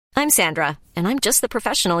I'm Sandra, and I'm just the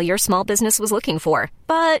professional your small business was looking for.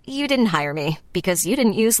 But you didn't hire me because you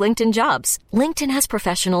didn't use LinkedIn Jobs. LinkedIn has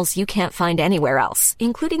professionals you can't find anywhere else,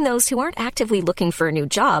 including those who aren't actively looking for a new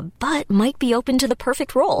job, but might be open to the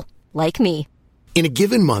perfect role, like me. In a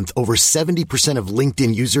given month, over 70% of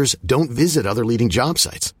LinkedIn users don't visit other leading job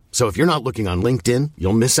sites. So if you're not looking on LinkedIn,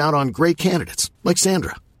 you'll miss out on great candidates like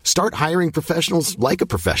Sandra. Start hiring professionals like a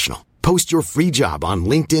professional. Post your free job on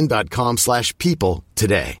linkedin.com/people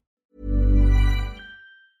today.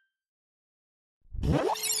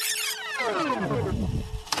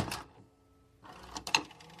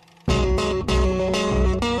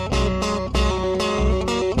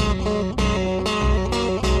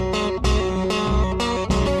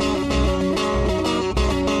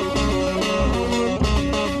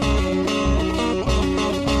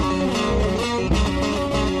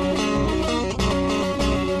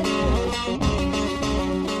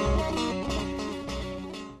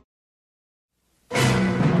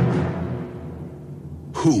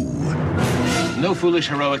 Who? No foolish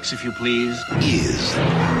heroics, if you please. Is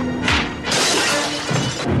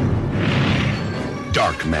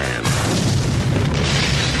Dark Man.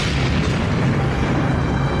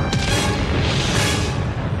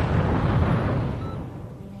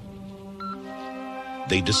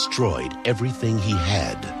 They destroyed everything he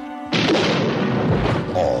had,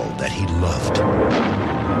 all that he loved,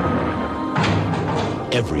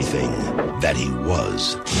 everything that he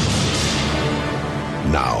was.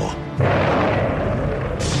 Now,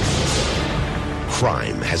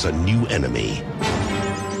 crime has a new enemy,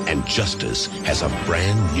 and justice has a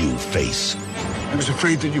brand new face. I was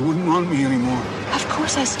afraid that you wouldn't want me anymore. Of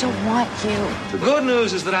course I still want you. The good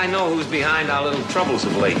news is that I know who's behind our little troubles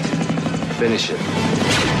of late. Finish it.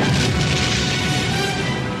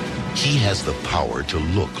 He has the power to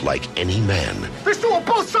look like any man. These two are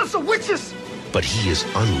both sons of witches! But he is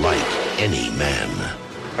unlike any man.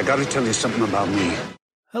 I gotta tell you something about me.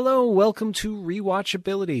 Hello, welcome to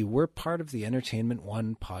Rewatchability. We're part of the Entertainment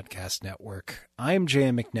One podcast network. I'm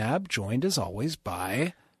J.M. McNabb, joined as always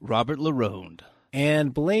by Robert Laronde.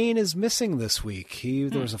 And Blaine is missing this week.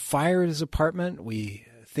 There was a fire at his apartment. We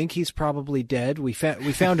think he's probably dead. We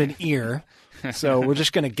found an ear, so we're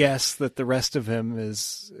just going to guess that the rest of him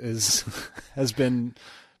has been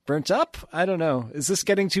burnt up. I don't know. Is this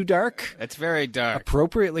getting too dark? It's very dark.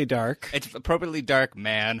 Appropriately dark. It's appropriately dark,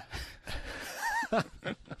 man.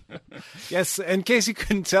 Yes, in case you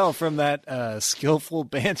couldn't tell from that skillful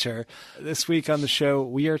banter, this week on the show,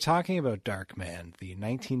 we are talking about Dark Man, the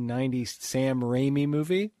 1990 Sam Raimi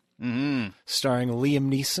movie, starring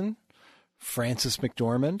Liam Neeson, Frances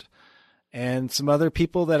McDormand, and some other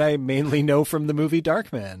people that I mainly know from the movie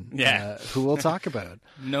Dark Man, who we'll talk about.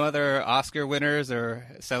 No other Oscar winners or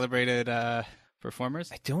celebrated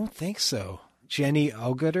performers? I don't think so. Jenny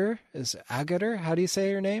Agutter is Agutter. How do you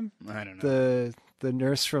say her name? I don't know. The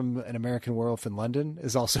nurse from An American Werewolf in London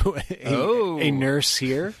is also a nurse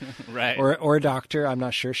here, right? Or a doctor. I'm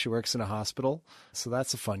not sure. She works in a hospital, so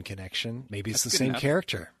that's a fun connection. Maybe it's the same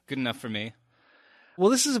character. Good enough for me.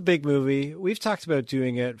 Well, this is a big movie. We've talked about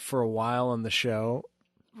doing it for a while on the show.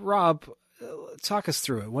 Rob, talk us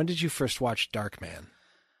through it. When did you first watch Dark Man?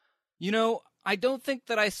 You know, I don't think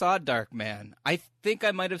that I saw Dark Man. I think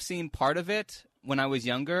I might have seen part of it when I was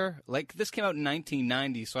younger. Like, this came out in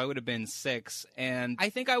 1990, so I would have been 6, and I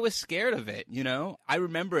think I was scared of it, you know? I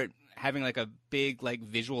remember it having, like, a big, like,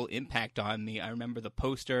 visual impact on me. I remember the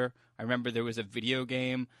poster. I remember there was a video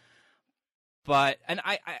game. But, and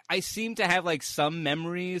I seem to have, like, some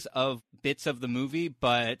memories of bits of the movie,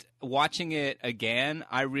 but watching it again,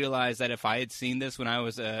 I realized that if I had seen this when I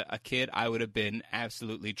was a kid, I would have been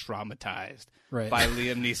absolutely traumatized by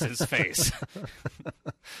Liam Neeson's face.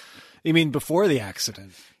 You mean before the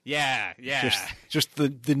accident? Yeah. Just the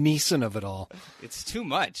Neeson of it all. It's too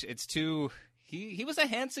much. It's too... He was a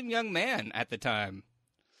handsome young man at the time.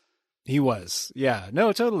 He was. Yeah.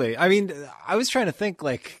 No, totally. I mean, I was trying to think,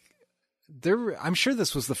 like... I'm sure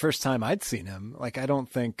this was the first time I'd seen him. Like, I don't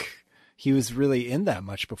think he was really in that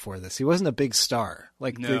much before this. He wasn't a big star.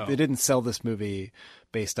 Like, no. They didn't sell this movie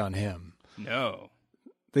based on him. No.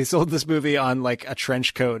 They sold this movie on, like, a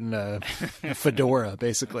trench coat and a fedora,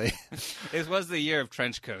 basically. It was the year of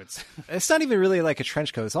trench coats. It's not even really like a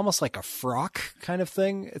trench coat. It's almost like a frock kind of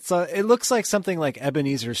thing. It looks like something like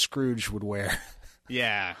Ebenezer Scrooge would wear.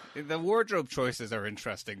 Yeah, the wardrobe choices are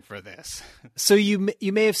interesting for this. So you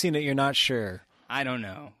may have seen it, you're not sure. I don't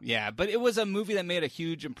know. Yeah, but it was a movie that made a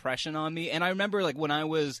huge impression on me. And I remember, like, when I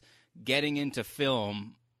was getting into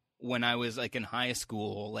film, when I was like in high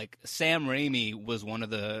school, like Sam Raimi was one of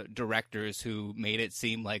the directors who made it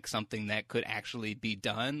seem like something that could actually be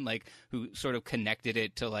done, like who sort of connected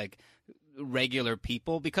it to like regular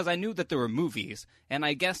people, because I knew that there were movies and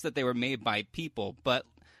I guessed that they were made by people, but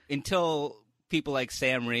until people like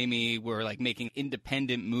Sam Raimi were like making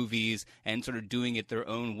independent movies and sort of doing it their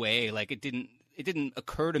own way, like it didn't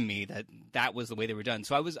occur to me that that was the way they were done.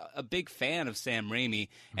 So I was a big fan of Sam Raimi,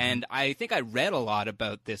 and I think I read a lot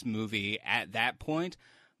about this movie at that point,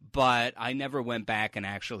 but I never went back and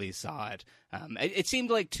actually saw it. It seemed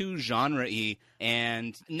like too genre-y,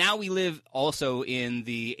 and now we live also in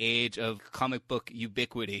the age of comic book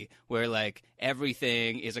ubiquity, where like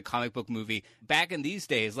everything is a comic book movie. Back in these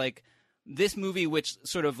days, like this movie, which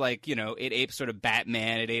sort of like, you know, it apes sort of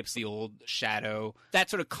Batman, it apes the old Shadow,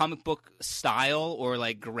 that sort of comic book style or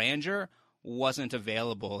like grandeur wasn't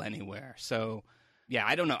available anywhere. So yeah,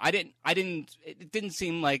 I don't know. It didn't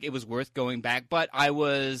seem like it was worth going back, but I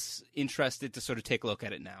was interested to sort of take a look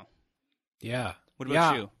at it now. Yeah. What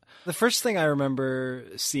about you? The first thing I remember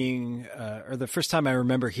seeing, or the first time I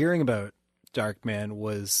remember hearing about Darkman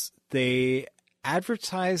was they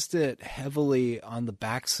advertised it heavily on the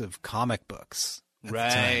backs of comic books.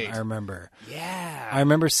 Right. I remember. Yeah. I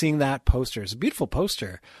remember seeing that poster. It's a beautiful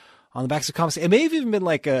poster on the backs of comics. It may have even been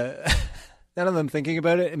like now that I'm thinking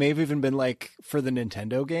about it, it may have even been like for the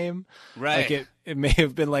Nintendo game. Right. Like it may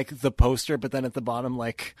have been like the poster, but then at the bottom,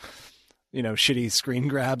 like, you know, shitty screen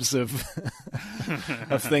grabs of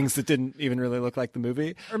of things that didn't even really look like the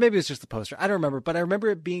movie. Or maybe it's just the poster. I don't remember, but I remember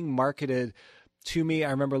it being marketed to me.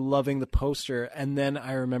 I remember loving the poster, and then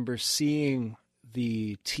I remember seeing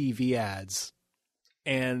the TV ads,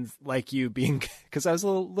 and like you being, because I was a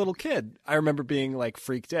little kid, I remember being like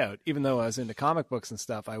freaked out. Even though I was into comic books and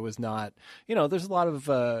stuff, I was not, you know, there's a lot of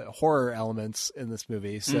horror elements in this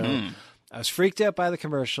movie. So I was freaked out by the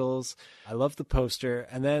commercials. I loved the poster.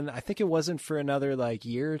 And then I think it wasn't for another like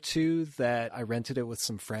year or two that I rented it with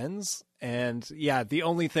some friends. And yeah, the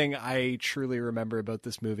only thing I truly remember about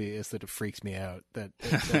this movie is that it freaked me out, that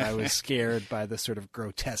I was scared by the sort of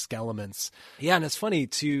grotesque elements. Yeah, and it's funny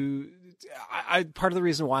part of the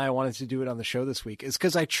reason why I wanted to do it on the show this week is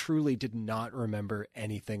because I truly did not remember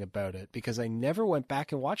anything about it, because I never went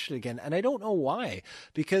back and watched it again. And I don't know why,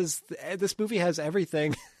 because this movie has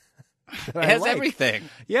everything. It has everything.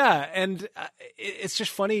 Yeah, and it's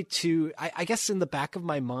just funny I guess in the back of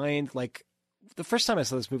my mind, like, the first time I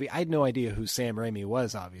saw this movie, I had no idea who Sam Raimi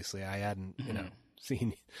was. Obviously, I hadn't,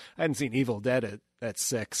 seen Evil Dead at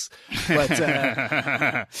 6, but you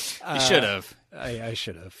should have. I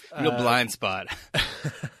should have. Real blind spot.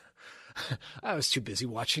 I was too busy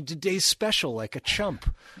watching Today's Special like a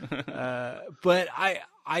chump. But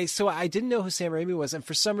so I didn't know who Sam Raimi was, and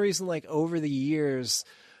for some reason, like over the years,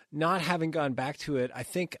 not having gone back to it, I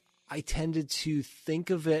think I tended to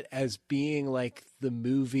think of it as being like the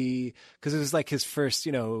movie, because it was like his first,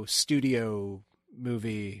 studio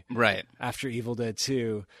movie, right after Evil Dead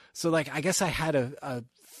 2. So like, I guess I had a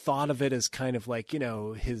thought of it as kind of like,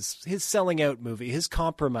 his selling out movie, his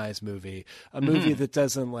compromise movie, a movie that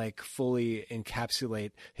doesn't like fully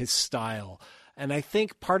encapsulate his style. And I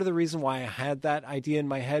think part of the reason why I had that idea in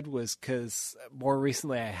my head was because more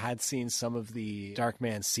recently I had seen some of the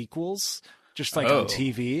Darkman sequels, just like on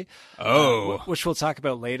TV, which we'll talk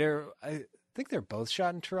about later. I think they're both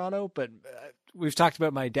shot in Toronto, but we've talked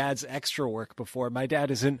about my dad's extra work before. My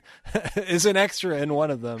dad is an extra in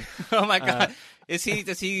one of them. Oh my God. Does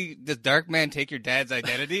Darkman take your dad's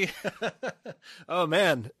identity? Oh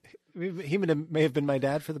man. He may have been my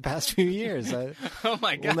dad for the past few years. Oh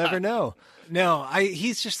my God. We'll never know. No,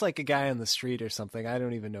 he's just like a guy on the street or something. I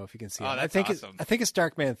don't even know if you can see him. That's awesome. I think it's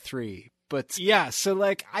Darkman 3. But yeah, so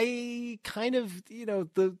like I kind of,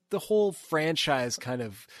 the whole franchise kind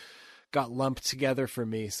of got lumped together for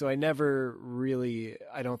me. So I never really,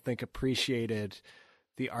 I don't think, appreciated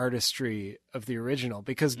the artistry of the original,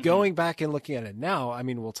 because going back and looking at it now, I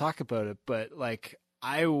mean, we'll talk about it, but like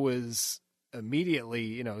I was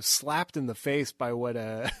immediately, slapped in the face by what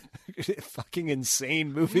a fucking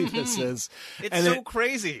insane movie this is. It's so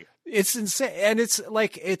crazy. It's insane. And it's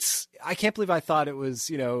like, I can't believe I thought it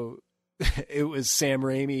was, it was Sam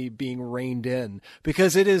Raimi being reined in,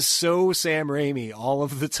 because it is so Sam Raimi all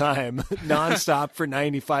of the time, nonstop for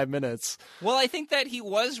 95 minutes. Well, I think that he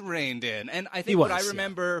was reined in. And I think what I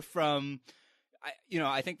remember from,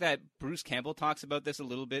 I think that Bruce Campbell talks about this a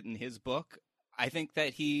little bit in his book. I think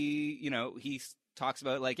that he talks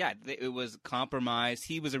about like, yeah, it was compromised.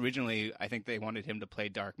 He was originally, I think they wanted him to play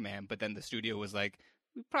Darkman, but then the studio was like,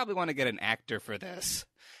 we probably want to get an actor for this.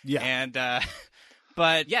 Yeah. And,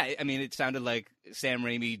 but yeah, I mean, it sounded like Sam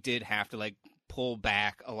Raimi did have to like pull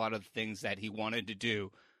back a lot of things that he wanted to do.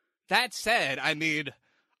 That said, I mean,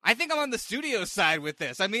 I think I'm on the studio side with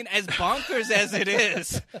this. I mean, as bonkers as it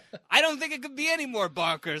is, I don't think it could be any more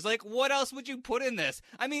bonkers. Like, what else would you put in this?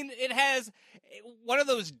 I mean, it has one of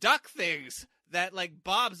those duck things that, like,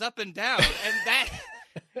 bobs up and down, and that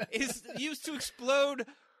is used to explode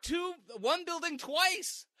one building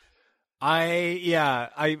twice.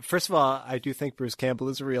 First of all, I do think Bruce Campbell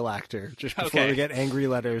is a real actor. Just before we get angry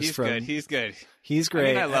letters He's from... good. He's good. He's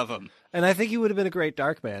great. I love him. And I think he would have been a great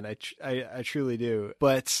Darkman. I truly do.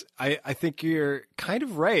 But I think you're kind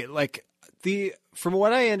of right. Like, from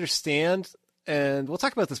what I understand, and we'll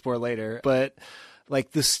talk about this more later, but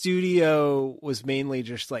like the studio was mainly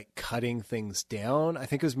just like cutting things down. I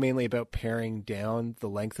think it was mainly about paring down the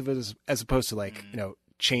length of it as opposed to like,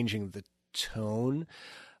 changing the tone.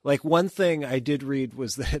 Like, one thing I did read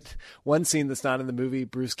was that one scene that's not in the movie,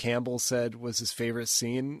 Bruce Campbell said was his favorite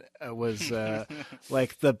scene was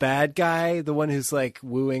like the bad guy, the one who's like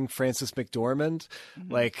wooing Frances McDormand,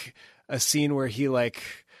 like a scene where he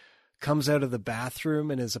like comes out of the bathroom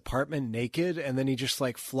in his apartment naked, and then he just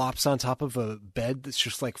like flops on top of a bed that's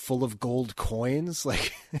just like full of gold coins,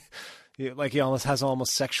 like he almost has an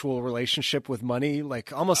sexual relationship with money,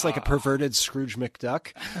 like almost like a perverted Scrooge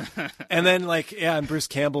McDuck. And then and Bruce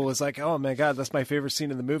Campbell was like, oh my God, that's my favorite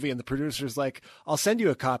scene in the movie. And the producer's like, I'll send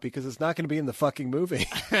you a copy because it's not going to be in the fucking movie.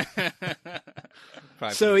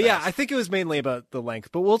 So yeah, I think it was mainly about the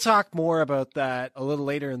length, but we'll talk more about that a little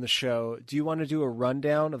later in the show. Do you want to do a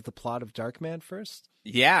rundown of the plot of Darkman first?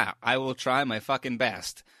 Yeah, I will try my fucking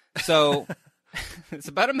best. So it's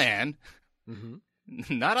about a man. Mm-hmm.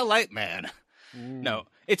 Not a light man. No.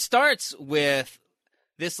 It starts with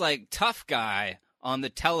this, like, tough guy on the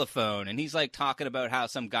telephone, and he's, like, talking about how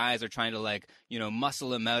some guys are trying to, like,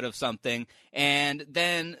 muscle him out of something. And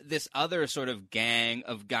then this other sort of gang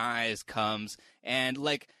of guys comes, and,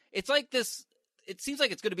 like, it's like this – it seems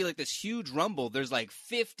like it's going to be, like, this huge rumble. There's, like,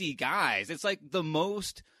 50 guys. It's, like, the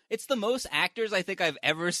most actors I think I've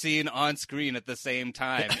ever seen on screen at the same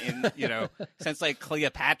time in, since like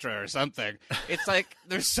Cleopatra or something. It's like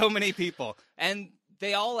there's so many people, and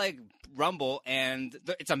they all like rumble, and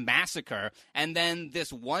it's a massacre. And then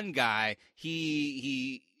this one guy,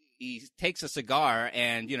 he takes a cigar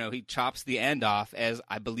and, he chops the end off, as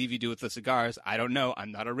I believe you do with the cigars. I don't know.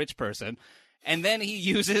 I'm not a rich person. And then he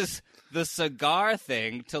uses the cigar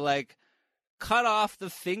thing to like cut off the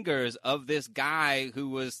fingers of this guy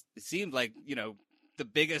who seemed like, the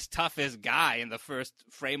biggest, toughest guy in the first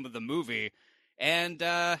frame of the movie. And,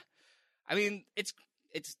 I mean, it's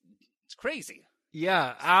crazy.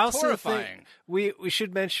 Yeah. I also horrifying. Think we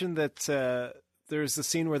should mention that, there's the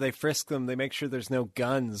scene where they frisk them. They make sure there's no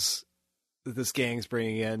guns that this gang's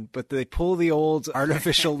bringing in, but they pull the old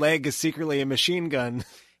artificial leg is secretly a machine gun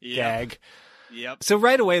gag. Yep. So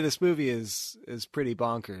right away, this movie is pretty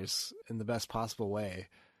bonkers in the best possible way.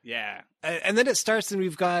 Yeah. And then it starts, and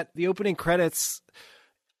we've got the opening credits.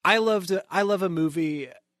 I love a movie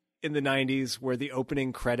in the 90s where the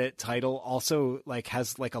opening credit title also like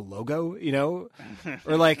has like a logo,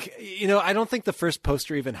 or like, I don't think the first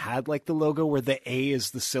poster even had like the logo where the A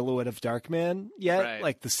is the silhouette of Darkman yet, right.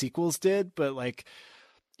 Like the sequels did, but like,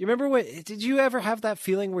 you remember did you ever have that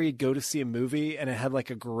feeling where you'd go to see a movie and it had like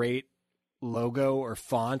a great logo or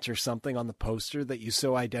font or something on the poster that you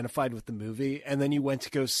so identified with the movie, and then you went to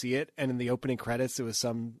go see it, and in the opening credits it was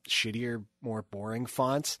some shittier, more boring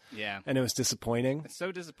font, and it was disappointing? It's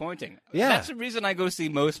so disappointing. Yeah, that's the reason I go see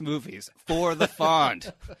most movies, for the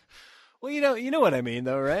font. Well, you know what I mean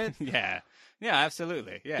though, right? Yeah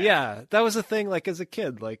absolutely. Yeah, that was a thing, like as a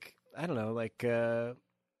kid, like I don't know, like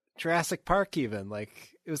Jurassic Park, even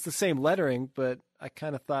like it was the same lettering, but I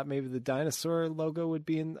kind of thought maybe the dinosaur logo would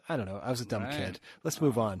be in. I don't know. I was a dumb kid. Let's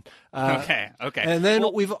move on. Okay. And then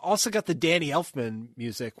we've also got the Danny Elfman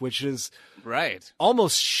music, which is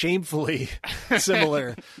almost shamefully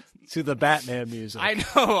similar to the Batman music. I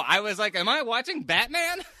know. I was like, am I watching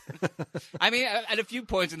Batman? I mean, at a few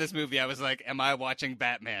points in this movie, I was like, am I watching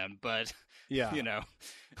Batman? But,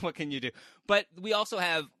 what can you do? But we also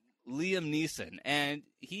have Liam Neeson, and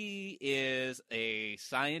he is a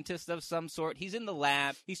scientist of some sort. He's in the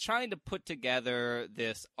lab. He's trying to put together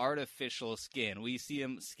this artificial skin. We see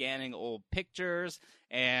him scanning old pictures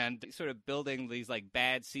and sort of building these like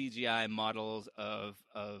bad CGI models of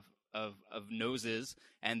noses,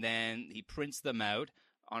 and then he prints them out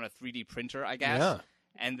on a 3D printer, I guess. Yeah.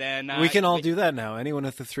 And then we can all do that now. Anyone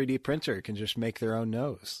with a 3D printer can just make their own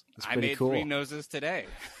nose. It's pretty cool. I made 3 noses today.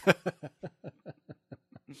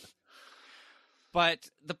 But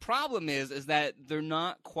the problem is that they're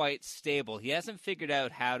not quite stable. He hasn't figured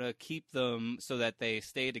out how to keep them so that they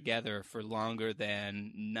stay together for longer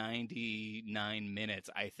than 99 minutes,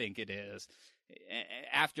 I think it is.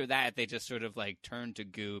 After that, they just sort of like turn to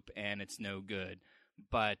goop, and it's no good.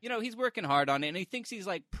 But, he's working hard on it, and he thinks he's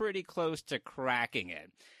like pretty close to cracking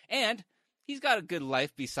it. And he's got a good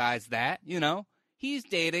life besides that, He's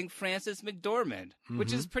dating Frances McDormand,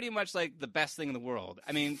 which is pretty much like the best thing in the world.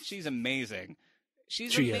 I mean, she's amazing. She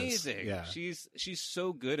amazing. Yeah. She's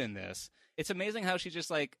so good in this. It's amazing how she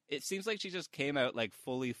just it seems like she just came out like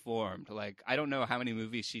fully formed. Like, I don't know how many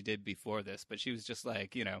movies she did before this, but she was just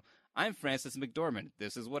like, I'm Frances McDormand.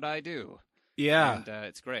 This is what I do. Yeah. And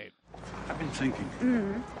it's great. I've been thinking.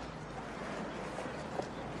 Mm-hmm.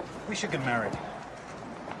 We should get married.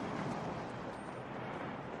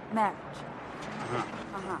 Marriage.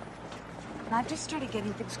 Uh-huh. And I've just started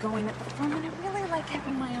getting things going at the firm, and I really like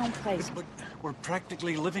having my own place. But we're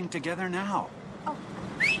practically living together now. Oh.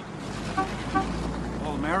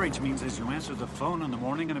 All marriage means is you answer the phone in the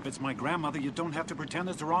morning, and if it's my grandmother, you don't have to pretend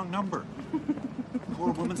it's the wrong number.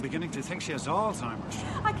 Poor woman's beginning to think she has Alzheimer's.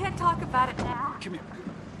 I can't talk about it now. Come here.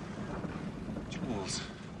 Jules,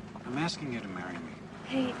 I'm asking you to marry me.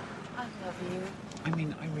 Hey, I love you. I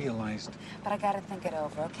mean, I realized... But I gotta think it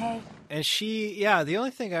over, okay? And the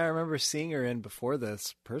only thing I remember seeing her in before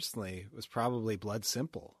this, personally, was probably Blood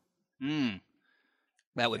Simple.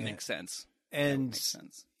 That would make sense. And,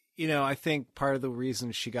 I think part of the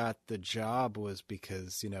reason she got the job was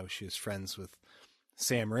because, she was friends with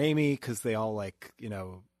Sam Raimi, because they all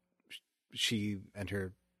she and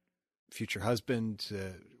her future husband,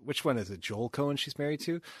 which one is it? Joel Coen she's married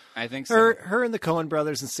to? I think so. Her and the Coen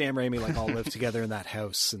brothers and Sam Raimi all lived together in that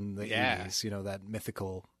house in the 80s, that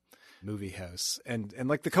mythical movie house. And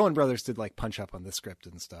the Coen brothers did punch up on the script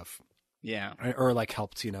and stuff. Yeah. Or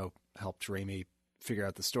helped Raimi figure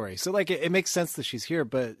out the story. So it makes sense that she's here,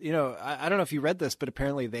 but I don't know if you read this, but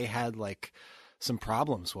apparently they had some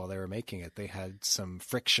problems while they were making it. They had some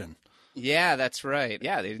friction. Yeah, that's right.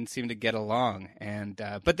 Yeah, they didn't seem to get along, and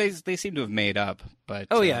but they seem to have made up. But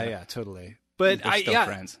yeah, totally. But they're still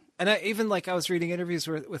friends. And I was reading interviews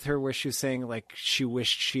with her where she was saying she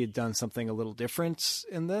wished she had done something a little different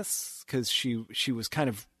in this, because she was kind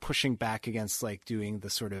of pushing back against doing the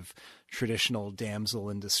sort of traditional damsel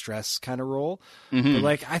in distress kind of role. Mm-hmm.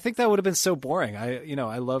 But I think that would have been so boring.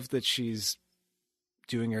 I love that she's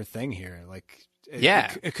doing her thing here.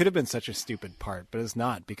 It could have been such a stupid part, but it's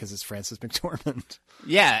not, because it's Frances McDormand.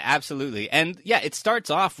 Yeah, absolutely. And it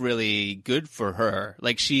starts off really good for her.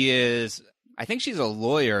 I think she's a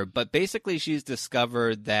lawyer, but basically she's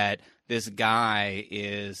discovered that this guy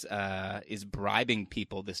is bribing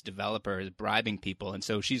people. This developer is bribing people. And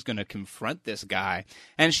so she's going to confront this guy.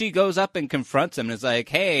 And she goes up and confronts him and is like,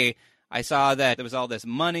 hey, I saw that there was all this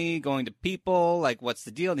money going to people. What's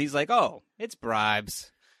the deal? And he's like, oh, it's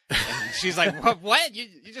bribes. And she's like, what?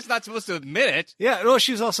 You're just not supposed to admit it. Yeah. No,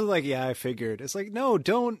 she was also like, yeah, I figured. It's no,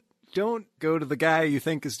 don't go to the guy you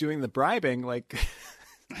think is doing the bribing.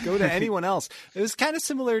 Go to anyone else. It was kind of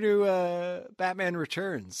similar to Batman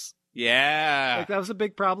Returns. Yeah. That was a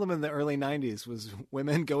big problem in the early 90s, was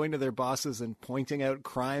women going to their bosses and pointing out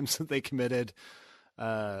crimes that they committed,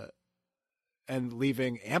 and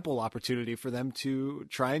leaving ample opportunity for them to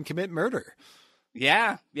try and commit murder.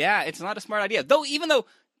 Yeah. It's not a smart idea. Even though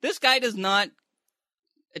this guy does not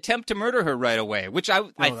attempt to murder her right away, which I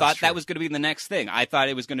thought that was going to be the next thing. I thought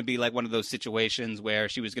it was going to be one of those situations where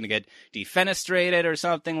she was going to get defenestrated or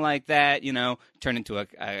something like that, turn into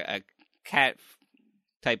a cat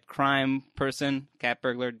type crime person, cat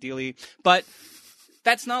burglar dealie. But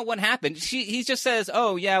that's not what happened. He just says,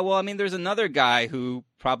 oh, yeah, well, I mean, there's another guy who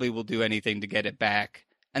probably will do anything to get it back.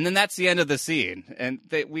 And then that's the end of the scene. And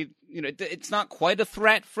it's not quite a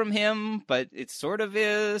threat from him, but it sort of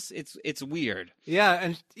is. It's weird. Yeah,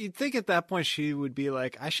 and you'd think at that point she would be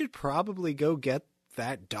like, I should probably go get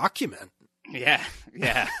that document. Yeah.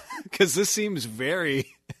 Because this seems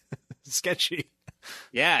very sketchy.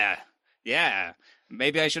 Yeah.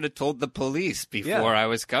 Maybe I should have told the police before I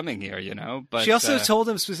was coming here, But she also told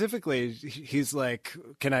him specifically, he's like,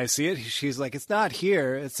 can I see it? She's like, it's not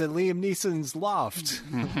here. It's at Liam Neeson's loft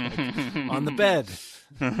on the bed.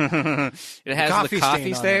 It has the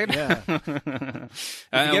coffee stain? Yeah.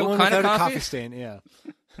 Get one without a coffee stain, yeah.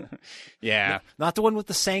 Yeah. Not the one with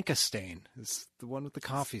the Sanka stain. It's the one with the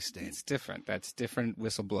coffee stain. It's different. That's different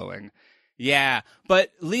whistleblowing. Yeah, but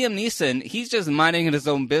Liam Neeson, he's just minding his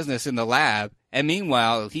own business in the lab, and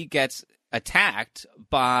meanwhile, he gets attacked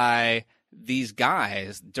by these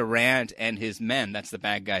guys, Durant and his men. That's the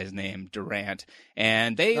bad guy's name, Durant.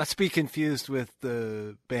 And they... Not to be confused with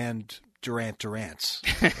the band Durant.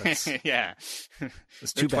 Yeah.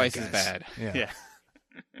 It's They're too twice bad, as guys. bad. Yeah.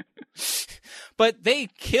 But they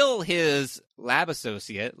kill his lab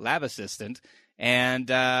assistant, and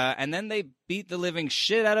then they beat the living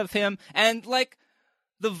shit out of him. And like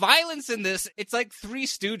the violence in this, it's like Three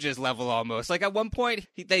Stooges level almost. Like at one point,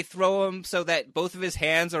 they throw him so that both of his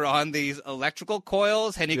hands are on these electrical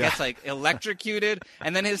coils, and he gets like electrocuted,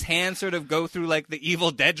 and then his hands sort of go through like the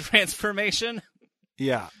Evil Dead transformation.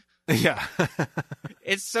 Yeah. Yeah.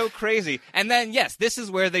 It's so crazy. And then yes, this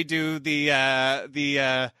is where they do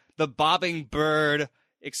the bobbing bird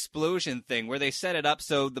explosion thing, where they set it up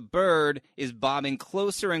so the bird is bobbing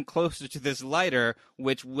closer and closer to this lighter,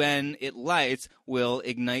 which when it lights will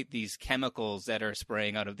ignite these chemicals that are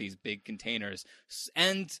spraying out of these big containers.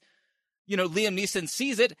 And Liam Neeson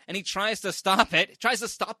sees it and he tries to stop it, tries to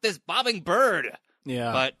stop this bobbing bird.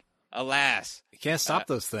 Yeah. But alas, you can't stop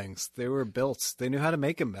those things. They were built. They knew how to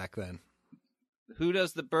make them back then. For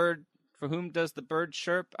whom does the bird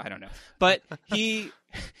chirp? I don't know. But he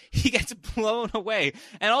gets blown away.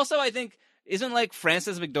 And also, I think, isn't like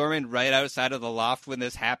Frances McDormand right outside of the loft when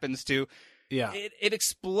this happens too? Yeah. It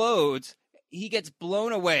explodes. He gets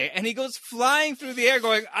blown away. And he goes flying through the air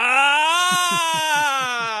going, ah!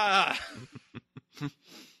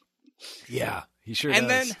 Yeah, he sure and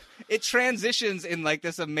does. then it transitions in like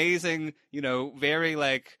this amazing, very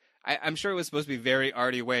like, I'm sure it was supposed to be very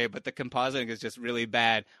arty way, but the compositing is just really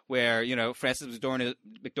bad. Where Frances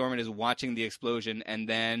McDormand is watching the explosion, and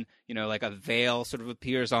then like a veil sort of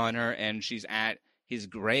appears on her, and she's at his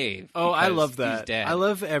grave. Oh, I love he's that. dead. I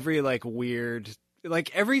love every like weird,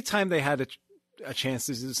 like every time they had a chance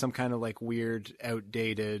to do some kind of like weird,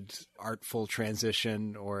 outdated, artful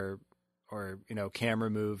transition or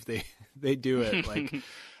camera move, they do it like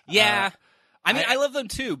yeah. I love them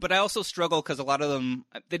too, but I also struggle because a lot of them,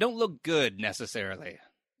 they don't look good necessarily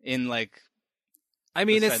in like...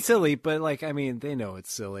 it's silly, but they know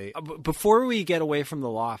it's silly. Before we get away from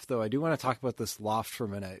the loft, though, I do want to talk about this loft for a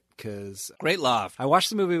minute because... Great loft. I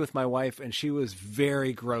watched the movie with my wife and she was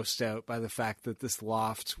very grossed out by the fact that this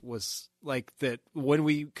loft was like that when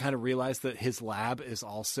we kind of realized that his lab is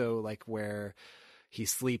also like where he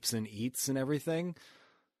sleeps and eats and everything.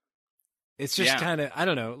 It's just kind of, I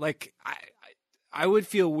don't know, like I would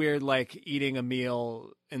feel weird like eating a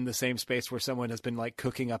meal in the same space where someone has been like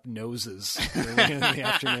cooking up noses in the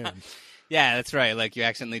afternoon. Yeah, that's right. Like you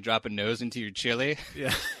accidentally drop a nose into your chili.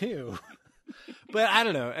 Yeah. Ew. But I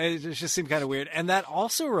don't know. It just seemed kind of weird. And that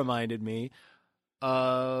also reminded me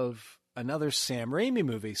of another Sam Raimi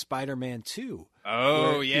movie, Spider-Man 2.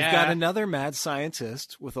 Oh, yeah. You've got another mad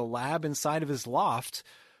scientist with a lab inside of his loft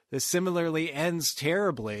that similarly ends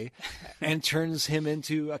terribly and turns him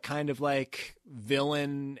into a kind of like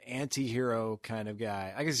villain, anti-hero kind of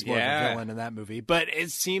guy. I guess he's more of a villain in that movie. But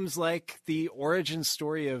it seems like the origin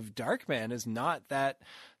story of Darkman is not that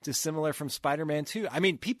dissimilar from Spider-Man 2. I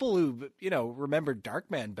mean, people who, remember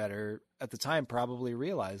Darkman better at the time probably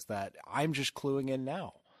realized that. I'm just cluing in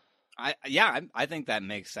now. I think that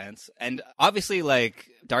makes sense. And obviously, like,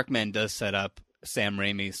 Darkman does set up Sam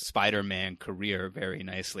Raimi's Spider-Man career very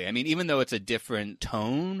nicely. I mean, even though it's a different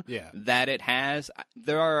tone that it has,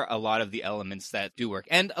 there are a lot of the elements that do work.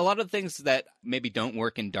 And a lot of things that maybe don't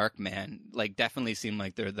work in Darkman, like, definitely seem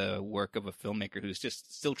like they're the work of a filmmaker who's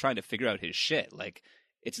just still trying to figure out his shit. Like,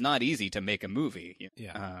 it's not easy to make a movie.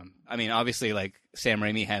 Yeah. I mean, obviously, like, Sam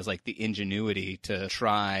Raimi has, like, the ingenuity to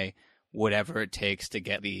try whatever it takes to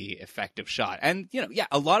get the effective shot. And,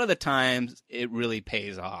 a lot of the times it really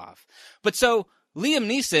pays off. But so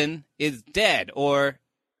Liam Neeson is dead, or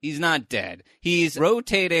he's not dead. He's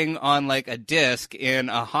rotating on like a disc in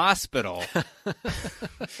a hospital.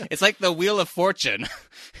 It's like the Wheel of Fortune.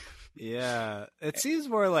 Yeah, it seems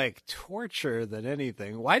more like torture than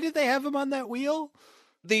anything. Why did they have him on that wheel?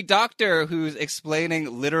 The doctor who's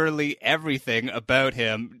explaining literally everything about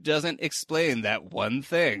him doesn't explain that one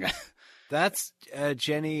thing. That's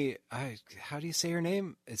Jenny. How do you say her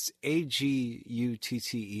name? It's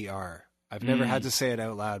Agutter. I've never had to say it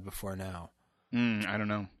out loud before now. I don't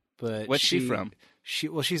know. But what's she from?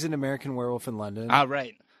 She's an American Werewolf in London. Ah,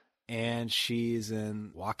 right. And she's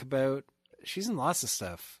in Walkabout. She's in lots of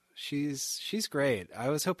stuff. She's great. I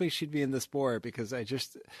was hoping she'd be in this more because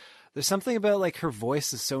there's something about like her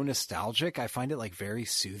voice is so nostalgic. I find it like very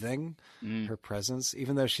soothing, her presence,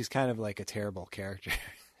 even though she's kind of like a terrible character.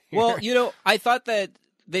 Well, I thought that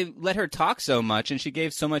they let her talk so much and she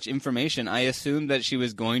gave so much information. I assumed that she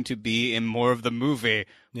was going to be in more of the movie.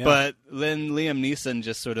 Yeah. But then Liam Neeson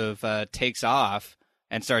just sort of takes off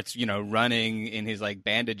and starts, running in his like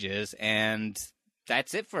bandages, and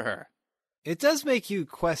that's it for her. It does make you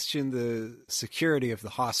question the security of the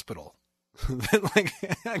hospital. Like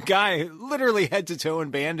a guy literally head to toe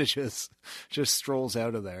in bandages just strolls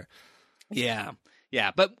out of there. Yeah.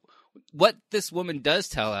 But what this woman does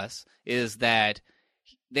tell us is that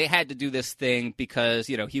they had to do this thing because,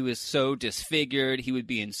 he was so disfigured, he would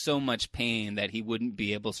be in so much pain that he wouldn't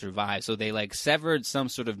be able to survive. So they severed some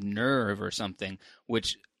sort of nerve or something,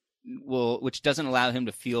 which doesn't allow him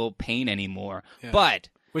to feel pain anymore. Yeah. But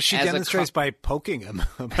which she demonstrates by poking him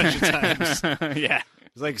a bunch of times. Yeah.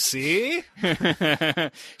 It's like, see?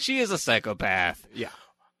 She is a psychopath. Yeah.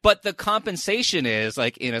 But the compensation is,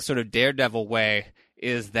 in a sort of daredevil way,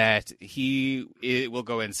 is that he will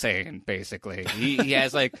go insane, basically. He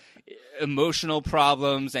has, emotional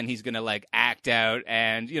problems, and he's going to, act out.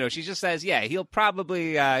 And, she just says, yeah, he'll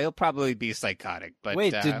probably be psychotic. But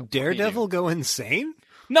wait, did Daredevil go insane?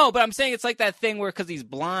 No, but I'm saying it's like that thing where, because he's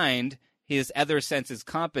blind, his other senses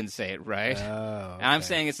compensate, right? Oh, okay. And I'm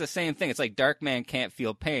saying it's the same thing. It's like Darkman can't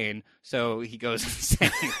feel pain, so he goes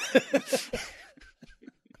insane.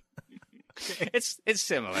 It's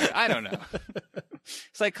similar. I don't know.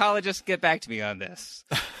 Psychologists, get back to me on this.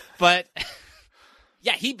 But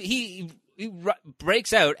yeah, he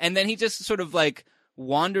breaks out, and then he just sort of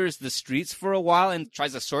wanders the streets for a while and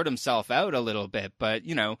tries to sort himself out a little bit. But,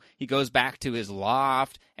 he goes back to his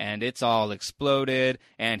loft and it's all exploded,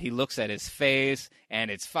 and he looks at his face and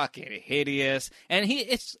it's fucking hideous. And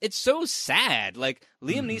it's so sad. Liam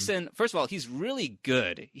Neeson, first of all, he's really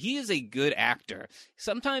good. He is a good actor.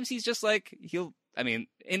 Sometimes he's just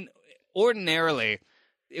ordinarily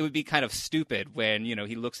it would be kind of stupid when,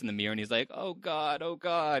 he looks in the mirror and he's like, oh God,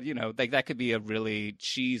 that could be a really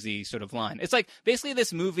cheesy sort of line. It's basically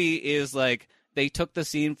this movie is they took the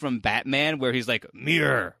scene from Batman where he's like,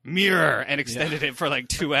 mirror, mirror, and extended it for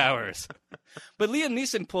 2 hours. But Liam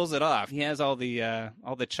Neeson pulls it off. He has all the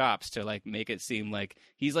chops to make it seem like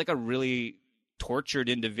he's a really tortured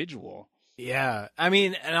individual. Yeah, I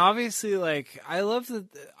mean, and obviously, I love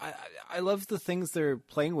the things they're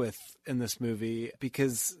playing with in this movie,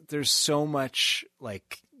 because there's so much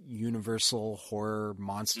universal horror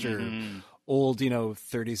monster, old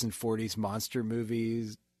 30s and 40s monster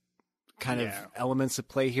movies kind of elements at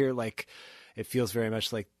play here. It feels very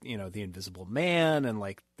much like, The Invisible Man and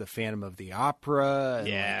the Phantom of the Opera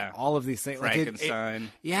and all of these things.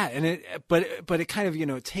 Frankenstein. But it kind of,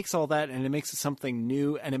 it takes all that and it makes it something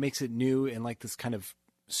new, and it makes it new in this kind of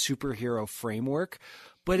superhero framework.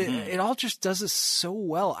 But it all just does it so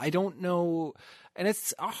well. I don't know. And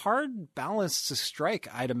it's a hard balance to strike,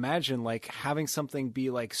 I'd imagine, having something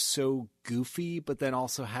be so goofy, but then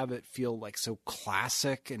also have it feel so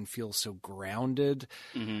classic and feel so grounded.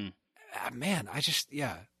 Mm-hmm. Man,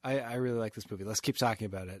 I really like this movie. Let's keep talking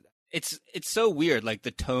about it. It's so weird,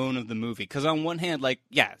 the tone of the movie. Because on one hand,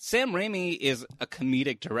 Sam Raimi is a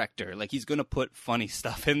comedic director. He's going to put funny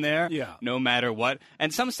stuff in there, no matter what.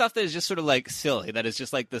 And some stuff that is just sort of silly, that is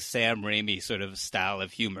just the Sam Raimi sort of style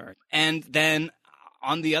of humor. And then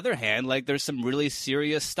on the other hand, there's some really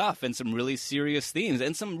serious stuff and some really serious themes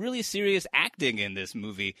and some really serious acting in this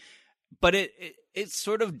movie. But it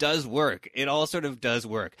sort of does work. It all sort of does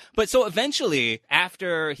work. But so eventually,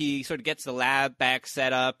 after he sort of gets the lab back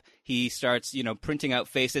set up, he starts, printing out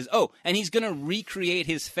faces. Oh, and he's going to recreate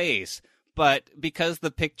his face. But because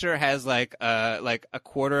the picture has a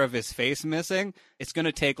quarter of his face missing, it's going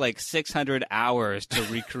to take 600 hours to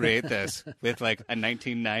recreate this with a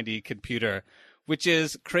 1990 computer, which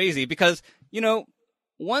is crazy because,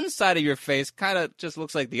 one side of your face kind of just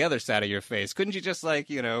looks like the other side of your face. Couldn't you just flip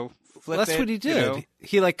That's it, what he did.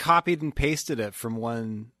 He copied and pasted it from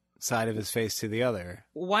one side of his face to the other.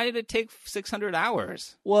 Why did it take 600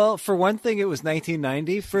 hours? Well, for one thing, it was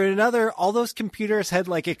 1990. For another, all those computers had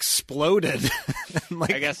exploded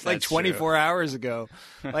I guess 24 true. Hours ago.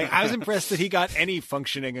 I was impressed that he got any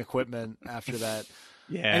functioning equipment after that.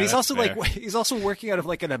 Yeah, and he's also fair. he's also working out of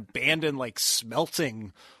an abandoned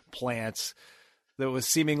smelting plant that was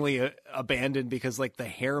seemingly abandoned because the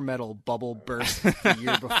hair metal bubble burst the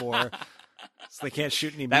year before. So they can't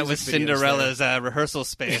shoot any music That was videos Cinderella's there. rehearsal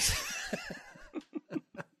space.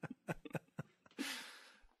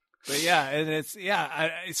 But yeah, and it's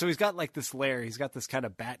so he's got this lair. He's got this kind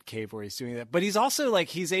of bat cave where he's doing that. But he's also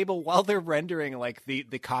he's able, while they're rendering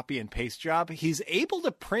the copy and paste job, he's able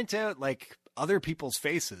to print out other people's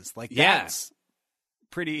faces. That's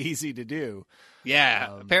pretty easy to do.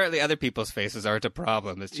 Yeah, apparently other people's faces aren't a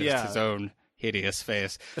problem. It's just his own hideous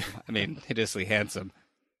face. I mean, hideously handsome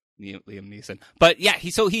Liam Neeson. But yeah, he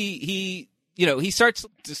starts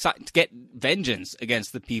to get vengeance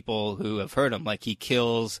against the people who have hurt him. He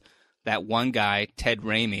kills that one guy, Ted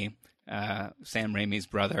Raimi, Sam Raimi's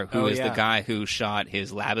brother, who is the guy who shot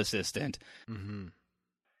his lab assistant. Mm-hmm.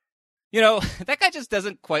 You know, that guy just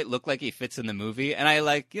doesn't quite look like he fits in the movie. And I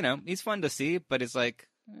like, you know, he's fun to see, but he's like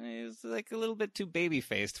a little bit too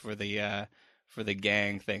baby-faced for the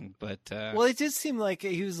gang thing. But well, it did seem like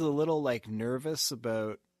he was a little like nervous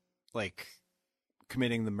about like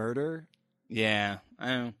committing the murder. Yeah,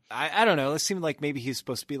 I don't know. It seemed like maybe he's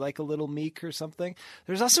supposed to be like a little meek or something.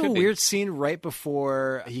 There's also a Could be. weird scene right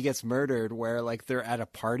before he gets murdered where like they're at a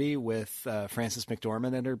party with Frances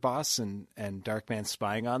McDormand and her boss and Darkman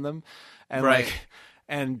spying on them. And Right. like,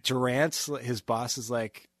 and Durant, his boss, is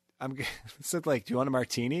like, said like, do you want a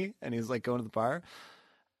martini? And he's like going to the bar.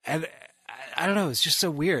 And I don't know. It's just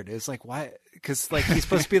so weird. It's like, why? Because like he's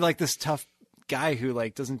supposed to be like this tough guy who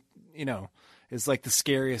like doesn't, you know, is like the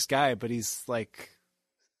scariest guy, but he's like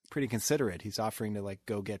pretty considerate. He's offering to like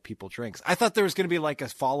go get people drinks. I thought there was going to be like a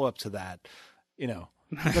follow up to that, you know.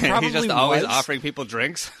 He's just always offering people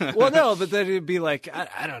drinks. Well, no, but then it'd be like,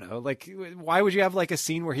 I don't know, like why would you have like a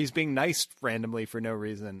scene where he's being nice randomly for no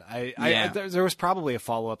reason? There was probably a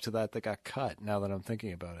follow up to that got cut. Now that I'm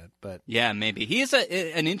thinking about it, but yeah, maybe he is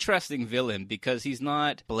an interesting villain because he's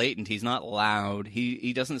not blatant, he's not loud,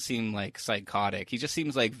 he doesn't seem like psychotic. He just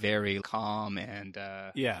seems like very calm and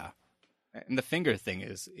yeah. And the finger thing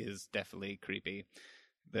is definitely creepy.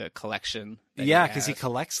 The collection, yeah, because he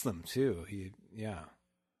collects them too.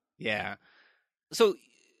 Yeah. So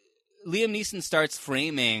Liam Neeson starts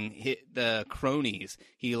framing the cronies.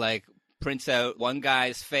 He like prints out one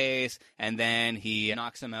guy's face and then he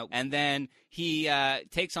knocks him out. And then he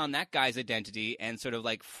takes on that guy's identity and sort of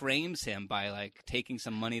like frames him by like taking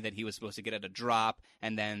some money that he was supposed to get at a drop.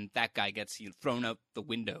 And then that guy gets thrown out the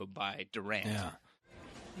window by Durant. Yeah.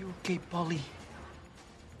 You okay, Paulie?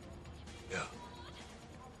 Yeah.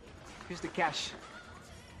 Here's the cash.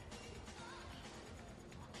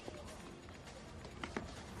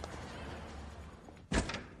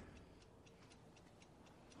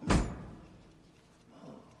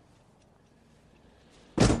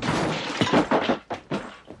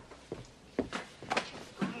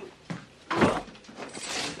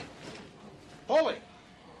 Paulie,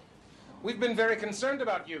 we've been very concerned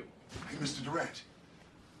about you. Hey, Mr. Durant.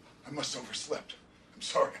 I must have overslept. I'm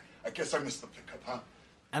sorry. I guess I missed the pickup, huh?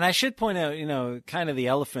 And I should point out, you know, kind of the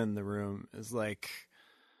elephant in the room is like,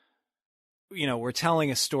 you know, we're telling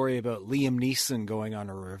a story about Liam Neeson going on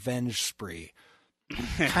a revenge spree.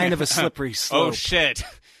 Kind of a slippery slope. Oh, shit.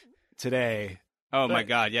 Today. Oh, my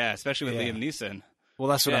God, yeah, especially with Liam Neeson. Well,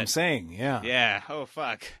 that's what I'm saying, yeah. Yeah, oh,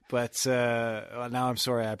 fuck. But now I'm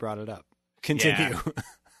sorry I brought it up. Continue. Yeah.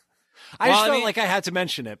 I just felt like I had to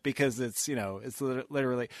mention it because it's, you know, it's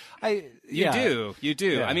literally... You do.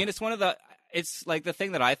 Yeah. I mean, it's like the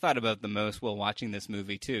thing that I thought about the most while watching this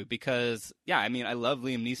movie, too, because, yeah, I mean, I love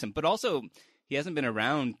Liam Neeson, but also he hasn't been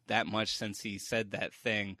around that much since he said that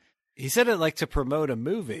thing. He said it like to promote a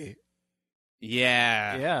movie.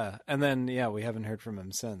 Yeah. Yeah. And then, we haven't heard from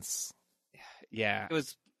him since. Yeah. It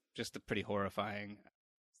was just a pretty horrifying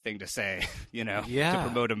thing to say, you know, yeah. to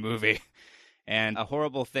promote a movie. And a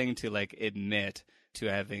horrible thing to, like, admit to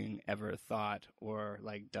having ever thought or,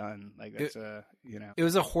 like, done. Like, that's you know. It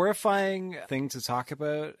was a horrifying thing to talk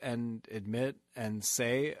about and admit and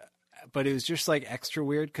say, but it was just, like, extra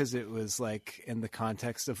weird because it was, like, in the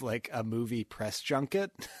context of, like, a movie press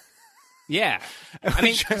junket. Yeah. I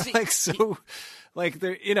mean,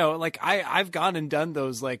 there, you know, like, I've gone and done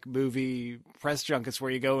those, like, movie press junkets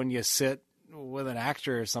where you go and you sit with an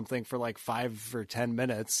actor or something for, like, 5 or 10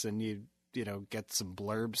 minutes and you know, get some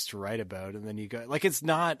blurbs to write about. And then you go, like, it's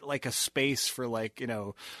not like a space for, like, you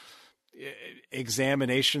know,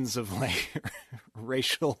 examinations of, like,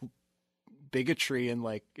 racial bigotry and,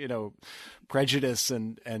 like, you know, prejudice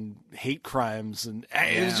and hate crimes. And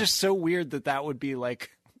it was just so weird that would be,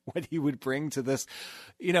 like, what he would bring to this,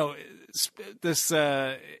 you know, this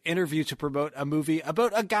interview to promote a movie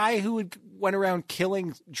about a guy who went around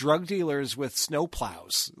killing drug dealers with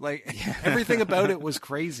snowplows. Like, everything about it was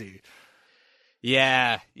crazy.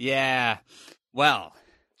 Yeah. Well,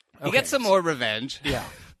 he gets some more revenge. Yeah.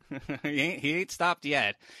 he ain't stopped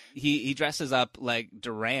yet. He dresses up like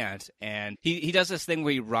Durant, and he does this thing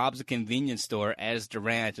where he robs a convenience store as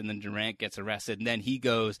Durant, and then Durant gets arrested, and then he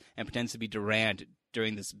goes and pretends to be Durant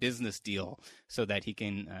during this business deal so that he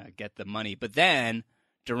can get the money. But then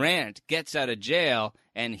Durant gets out of jail,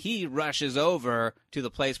 and he rushes over to the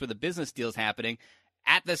place where the business deal is happening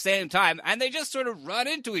at the same time, and they just sort of run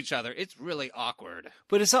into each other. It's really awkward.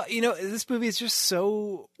 But it's all, you know, this movie is just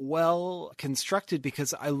so well constructed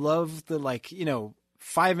because I love the, like, you know,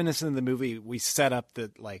 5 minutes into the movie, we set up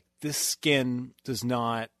that, like, this skin does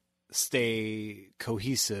not stay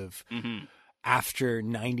cohesive after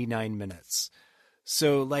 99 minutes.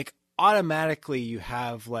 So, like, automatically you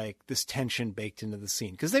have like this tension baked into the scene,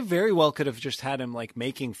 because they very well could have just had him like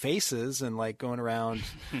making faces and like going around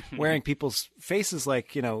wearing people's faces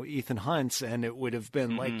like, you know, Ethan Hunt's, and it would have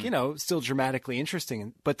been like, you know, still dramatically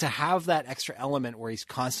interesting. But to have that extra element where he's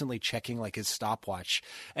constantly checking like his stopwatch,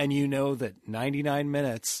 and you know that 99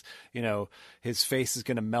 minutes, you know, his face is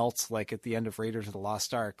going to melt like at the end of Raiders of the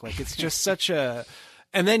Lost Ark. Like it's just such a,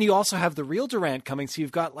 and then you also have the real Durant coming. So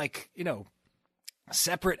you've got like, you know,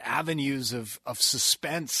 separate avenues of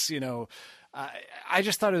suspense, you know. I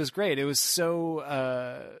just thought it was great. It was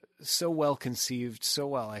so well conceived, so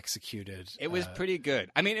well executed. It was pretty good.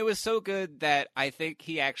 I mean, it was so good that I think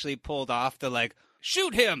he actually pulled off the like,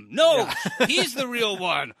 shoot him. No, he's the real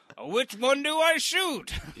one. Which one do I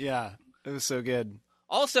shoot? Yeah, it was so good.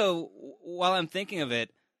 Also, while I'm thinking of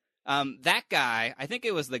it, that guy, I think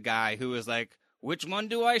it was the guy who was like, which one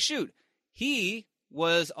do I shoot? He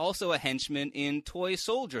was also a henchman in Toy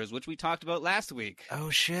Soldiers, which we talked about last week. Oh,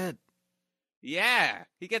 shit. Yeah,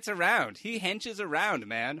 he gets around. He henches around,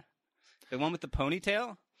 man. The one with the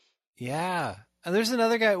ponytail? Yeah. And there's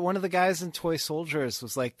another guy, one of the guys in Toy Soldiers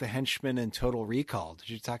was like the henchman in Total Recall. Did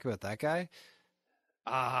you talk about that guy?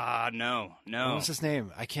 No. What was his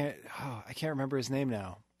name? I can't remember his name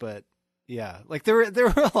now, but yeah, like there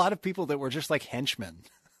were a lot of people that were just like henchmen.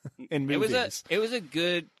 In movies. It was a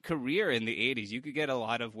good career in the 80s. You could get a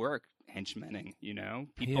lot of work henchmaning, you know?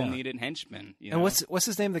 People needed henchmen. You know? And what's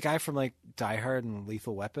his name? The guy from like Die Hard and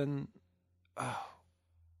Lethal Weapon?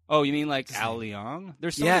 Oh, you mean like Al Leong?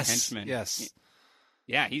 There's so many henchmen. Yes.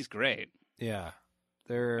 Yeah, he's great. Yeah.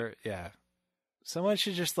 Someone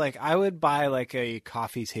should just like, I would buy like a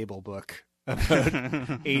coffee table book about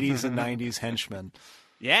 80s and 90s henchmen.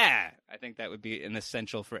 Yeah, I think that would be an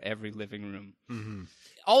essential for every living room. Mm-hmm.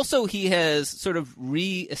 Also, he has sort of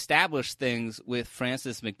re-established things with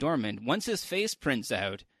Frances McDormand. Once his face prints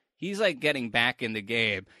out, he's like getting back in the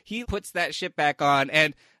game. He puts that shit back on,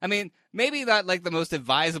 and I mean, maybe not like the most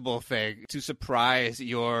advisable thing to surprise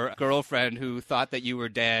your girlfriend who thought that you were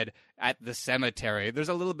dead at the cemetery. There's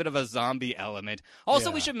a little bit of a zombie element.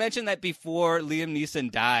 Also, we should mention that before Liam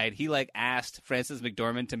Neeson died, he like asked Frances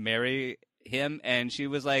McDormand to marry him, and she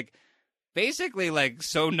was like basically like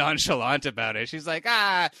so nonchalant about it. She's like,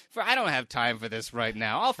 I don't have time for this right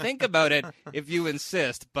now. I'll think about it if you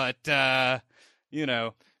insist, but you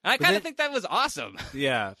know, and I kind of think that was awesome.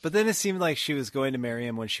 Yeah, but then it seemed like she was going to marry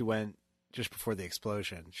him when she went just before the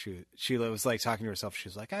explosion. She was like talking to herself. She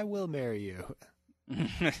was like, I will marry you.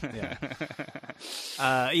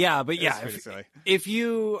 If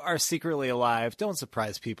you are secretly alive, don't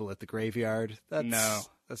surprise people at the graveyard.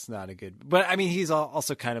 That's not a good. But I mean, he's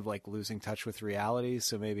also kind of like losing touch with reality,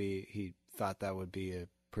 so maybe he thought that would be a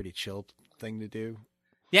pretty chill thing to do.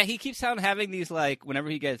 Yeah, he keeps on having these like, whenever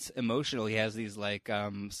he gets emotional, he has these like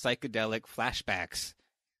psychedelic flashbacks.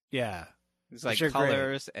 Yeah, it's like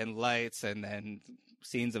colors and lights, and then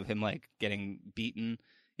scenes of him like getting beaten.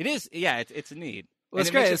 It is, yeah, it's neat. Well, it's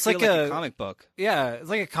great. It's like a comic book. Yeah, it's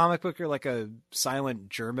like a comic book or like a silent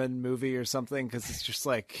German movie or something, because it's just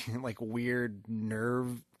like weird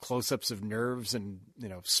nerve close-ups of nerves and, you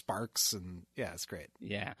know, sparks, and yeah, it's great.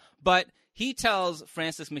 Yeah, but he tells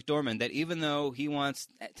Frances McDormand that even though he wants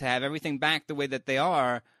to have everything back the way that they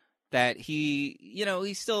are, that he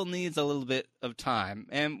still needs a little bit of time.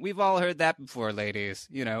 And we've all heard that before, ladies.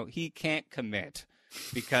 You know, he can't commit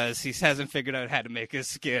because he hasn't figured out how to make his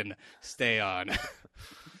skin stay on.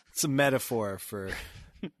 It's a metaphor for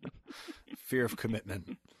fear of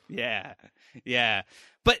commitment. Yeah.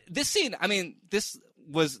 But this scene, I mean, this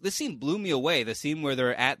scene blew me away. The scene where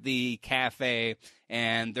they're at the cafe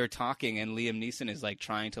and they're talking, and Liam Neeson is like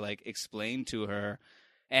trying to like explain to her,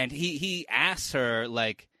 and he asks her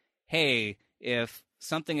like, "Hey, if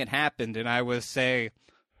something had happened and I was, say,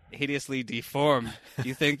 hideously deformed,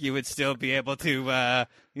 you think you would still be able to,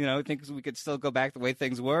 think we could still go back the way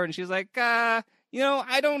things were?" And she's like, I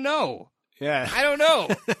don't know. Yeah. I don't know.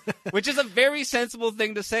 Which is a very sensible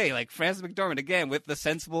thing to say. Like Frances McDormand, again, with the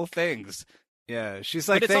sensible things. Yeah. She's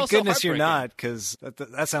like, thank goodness you're not, because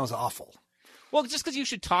that sounds awful. Well, just because you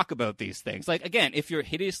should talk about these things. Like, again, if you're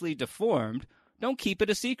hideously deformed, don't keep it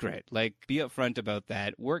a secret. Like, be upfront about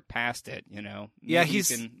that. Work past it, you know? Yeah,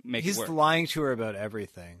 he's lying to her about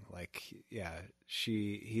everything. Like, yeah,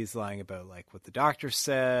 he's lying about, like, what the doctor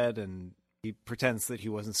said, and he pretends that he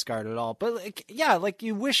wasn't scarred at all. But, like, yeah, like,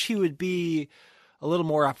 you wish he would be a little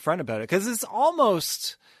more upfront about it. Because it's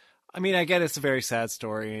almost, I mean, I get it's a very sad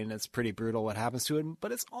story, and it's pretty brutal what happens to him,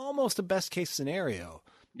 but it's almost a best-case scenario.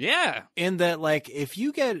 Yeah. In that, like, if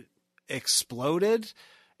you get exploded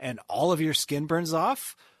and all of your skin burns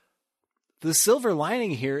off, the silver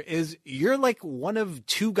lining here is you're like one of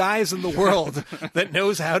 2 guys in the world that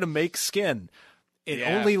knows how to make skin. It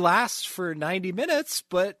only lasts for 90 minutes,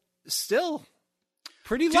 but still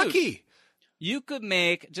pretty lucky. You could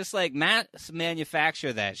make, just like mass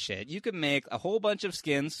manufacture that shit. You could make a whole bunch of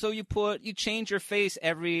skins. So you change your face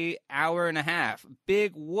every hour and a half.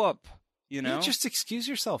 Big whoop, you know? You just excuse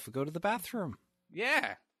yourself and go to the bathroom.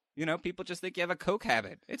 Yeah. You know, people just think you have a coke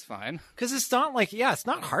habit. It's fine. Because it's not like, it's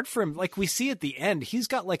not hard for him. Like we see at the end, he's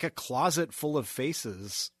got like a closet full of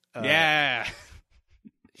faces. Yeah.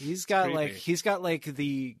 He's got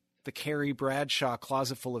the Carrie Bradshaw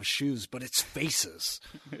closet full of shoes, but it's faces.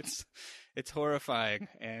 It's horrifying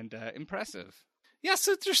and impressive. Yeah,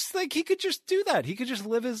 so just like he could just do that. He could just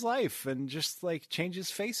live his life and just like change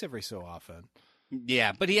his face every so often.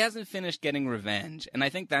 Yeah, but he hasn't finished getting revenge, and I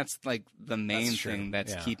think that's like the main thing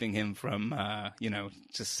that's keeping him from,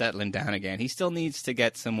 just settling down again. He still needs to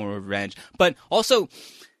get some more revenge, but also,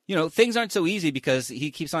 things aren't so easy because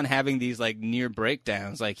he keeps on having these like near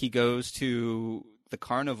breakdowns. Like he goes to the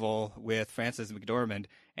carnival with Frances McDormand,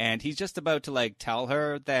 and he's just about to like tell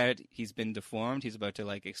her that he's been deformed. He's about to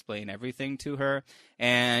like explain everything to her,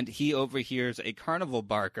 and he overhears a carnival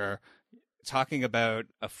barker talking about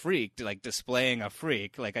a freak, like displaying a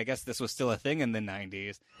freak. Like I guess this was still a thing in the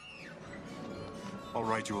 90s. All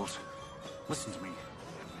right, Jules, listen to me.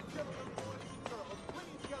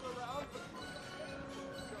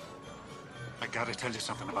 I gotta tell you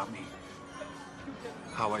something about me.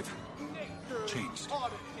 How I've changed.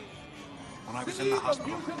 When I was in the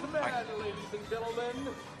hospital, ladies and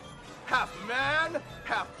gentlemen, half man,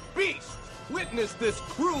 half beast. Witness this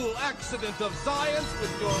cruel accident of science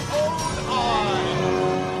with your own eyes.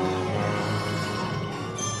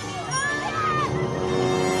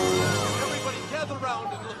 Everybody gather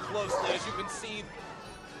around and look closely. As you can see,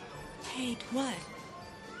 Kate, what?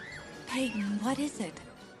 Peyton, what is it?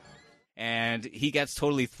 And he gets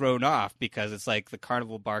totally thrown off because it's like the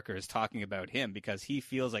carnival barker is talking about him because he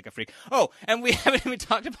feels like a freak. Oh, and we haven't even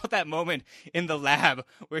talked about that moment in the lab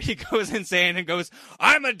where he goes insane and goes,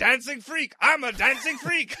 "I'm a dancing freak! I'm a dancing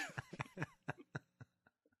freak!"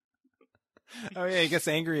 Oh, yeah, he gets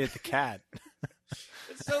angry at the cat.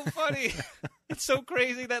 It's so funny. It's so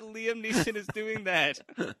crazy that Liam Neeson is doing that.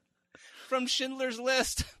 From Schindler's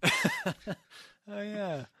List. Oh,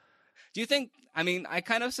 yeah. Do you think, I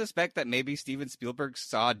kind of suspect that maybe Steven Spielberg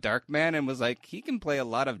saw Darkman and was like, he can play a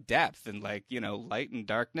lot of depth and like, light and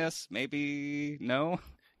darkness. Maybe, no?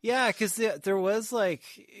 Yeah, because there was like,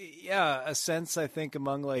 a sense, I think,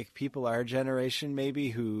 among like people our generation maybe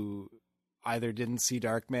who either didn't see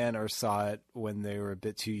Darkman or saw it when they were a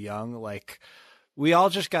bit too young. Like, we all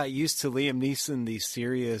just got used to Liam Neeson, the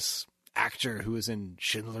serious actor who was in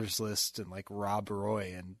Schindler's List and like Rob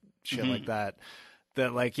Roy and shit like that.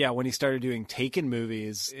 That like, when he started doing Taken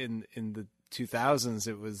movies in the 2000s,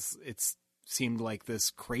 it seemed like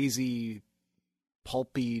this crazy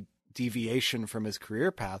pulpy deviation from his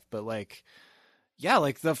career path. But like,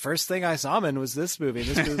 like the first thing I saw him in was this movie.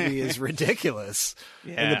 This movie is ridiculous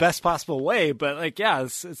in the best possible way. But like,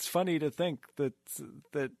 it's funny to think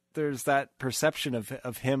that there's that perception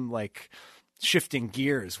of him like shifting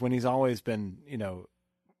gears when he's always been,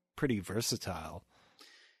 pretty versatile.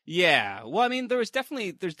 Yeah. Well, there's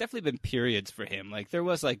definitely been periods for him. Like there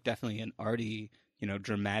was like definitely an arty,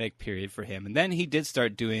 dramatic period for him. And then he did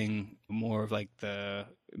start doing more of like the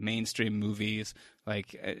mainstream movies.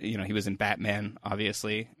 Like, he was in Batman,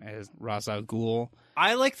 obviously, as Ra's al Ghul.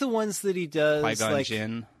 I like the ones that he does. Qui-Gon like,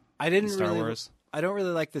 Jinn. Star Wars. I don't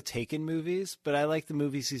really like the Taken movies, but I like the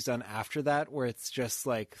movies he's done after that where it's just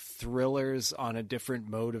like thrillers on a different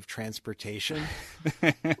mode of transportation.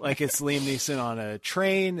 Like it's Liam Neeson on a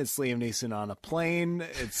train, it's Liam Neeson on a plane.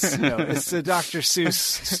 It's it's a Dr. Seuss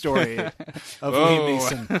story of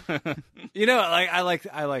Liam Neeson.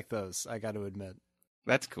 I like those, I got to admit.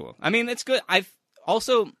 That's cool. It's good. I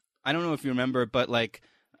don't know if you remember, but like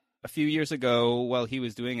a few years ago while he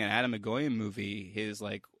was doing an Adam Egoyan movie, his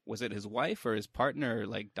like, was it his wife or his partner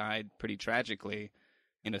like died pretty tragically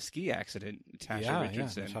in a ski accident, Natasha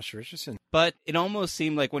Richardson. Yeah, Natasha Richardson. But it almost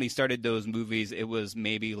seemed like when he started those movies, it was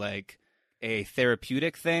maybe like a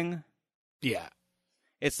therapeutic thing. Yeah.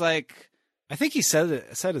 It's like, I think he said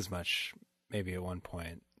as much maybe at one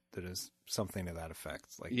point, that is something to that effect.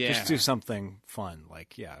 Like, just do something fun.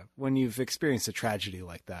 Like, when you've experienced a tragedy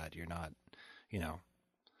like that, you're not, he's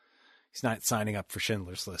not signing up for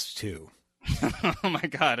Schindler's List 2. Oh my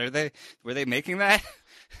God, were they making that?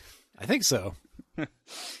 I think so.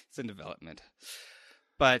 It's in development.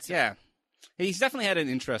 But he's definitely had an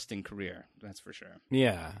interesting career, that's for sure.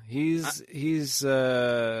 Yeah, he's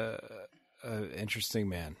an interesting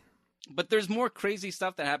man. But there's more crazy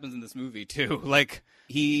stuff that happens in this movie, too. Like,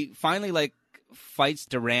 he finally, like, fights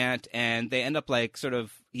Durant, and they end up, like, sort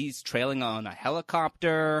of, he's trailing on a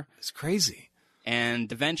helicopter. It's crazy.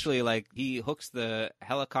 And eventually, like, he hooks the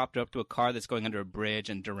helicopter up to a car that's going under a bridge,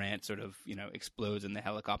 and Durant sort of, explodes in the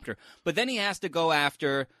helicopter. But then he has to go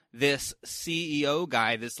after this CEO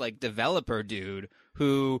guy, this, like, developer dude,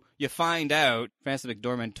 who you find out Frances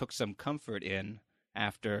McDormand took some comfort in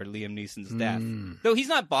after Liam Neeson's death. Though he's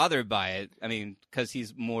not bothered by it. I mean, because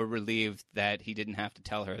he's more relieved that he didn't have to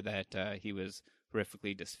tell her that he was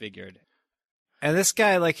horrifically disfigured. And this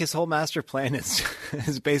guy, like, his whole master plan is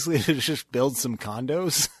basically to just build some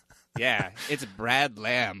condos. Yeah, it's Brad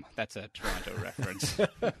Lamb. That's a Toronto reference.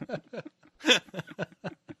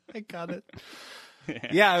 I got it.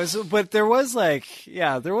 Yeah, but there was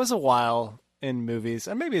a while in movies,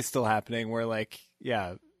 and maybe it's still happening, where, like,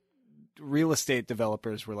 real estate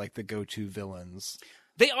developers were like the go-to villains.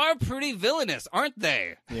 They are pretty villainous, aren't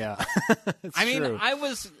they? Yeah. I mean, true. I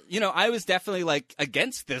was definitely like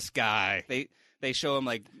against this guy. They show him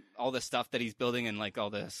like all the stuff that he's building and like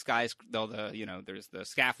all the there's the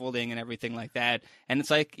scaffolding and everything like that. And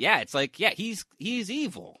it's like, he's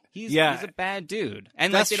evil. He's a bad dude.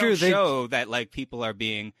 And that's like they true. don't show that like people are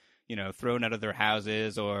being, thrown out of their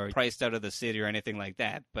houses or priced out of the city or anything like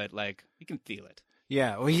that, but like you can feel it.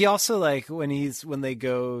 Yeah, well, he also, like, when they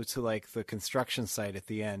go to, like, the construction site at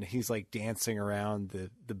the end, he's, like, dancing around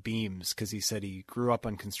the beams because he said he grew up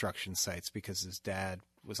on construction sites because his dad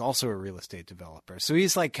was also a real estate developer. So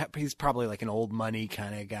he's probably, like, an old money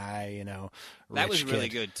kind of guy, That was really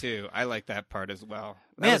kid. Good, too. I like that part as well.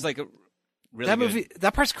 That was, like, a really that good. movie,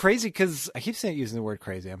 that part's crazy because I keep using the word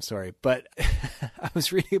crazy. I'm sorry. But I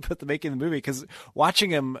was reading about the making of the movie because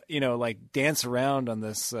watching him, like, dance around on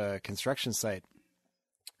this construction site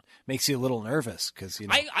makes you a little nervous because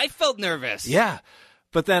I felt nervous. Yeah,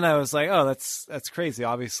 but then I was like, oh, that's crazy.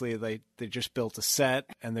 Obviously, they just built a set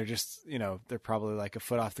and they're just they're probably like a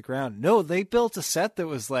foot off the ground. No, they built a set that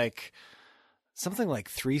was like something like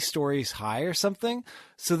 3 stories high or something.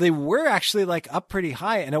 So they were actually like up pretty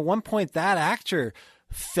high. And at one point, that actor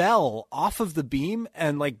fell off of the beam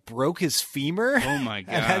and like broke his femur. Oh my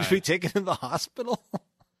god! And had to be taken to the hospital.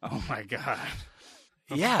 Oh my god!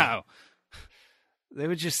 Yeah. Wow. They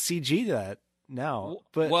would just CG that now.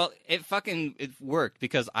 But well, it worked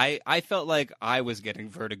because I felt like I was getting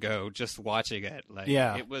vertigo just watching it. Like,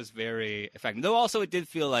 it was very effective. Though also it did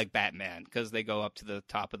feel like Batman because they go up to the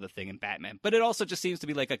top of the thing in Batman. But it also just seems to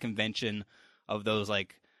be like a convention of those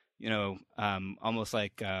like, almost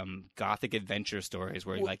like gothic adventure stories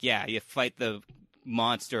where like, you fight the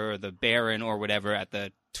monster or the Baron or whatever at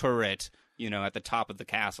the turret, at the top of the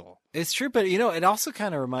castle. It's true, but it also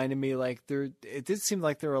kind of reminded me like it did seem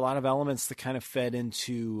like there were a lot of elements that kind of fed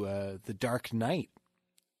into The Dark Knight,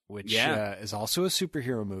 which is also a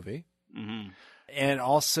superhero movie. Mm-hmm. And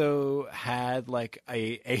also had like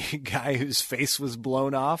a guy whose face was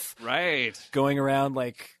blown off. Right. Going around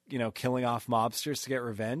like, killing off mobsters to get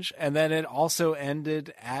revenge. And then it also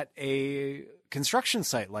ended at a construction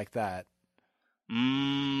site like that.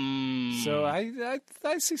 So I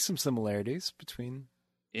see some similarities between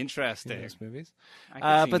those movies.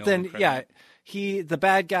 But then the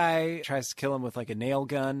bad guy tries to kill him with like a nail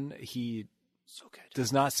gun. He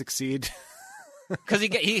does not succeed because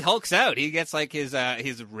he hulks out. He gets like his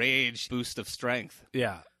rage boost of strength.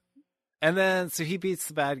 Yeah, and then so he beats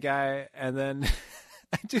the bad guy, and then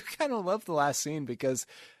I do kind of love the last scene because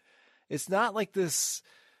it's not like this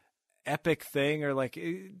epic thing or like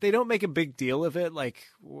they don't make a big deal of it like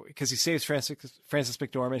because he saves Frances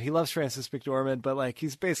McDormand. He loves Frances McDormand, but like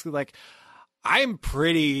he's basically like, I'm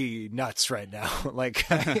pretty nuts right now. Like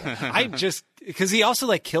I just because he also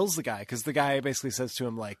like kills the guy because the guy basically says to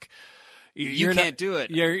him like, you can't do it.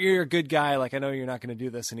 You're a good guy. Like I know you're not going to do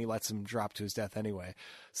this, and he lets him drop to his death anyway.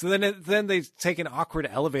 So then they take an awkward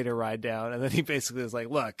elevator ride down, and then he basically is like,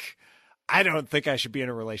 look, I don't think I should be in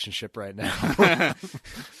a relationship right now.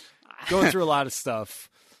 Going through a lot of stuff.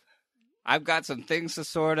 I've got some things to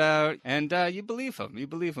sort out, and you believe him. You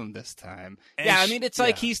believe him this time. And I mean, it's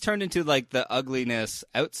like he's turned into like the ugliness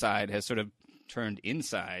outside has sort of turned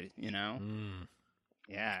inside,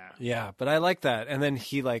 Yeah. Yeah, but I like that. And then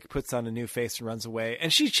he like puts on a new face and runs away,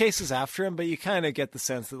 and she chases after him, but you kind of get the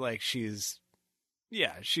sense that like she's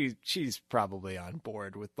probably on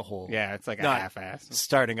board with the whole. Yeah, it's like a half-ass.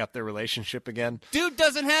 Starting up their relationship again. Dude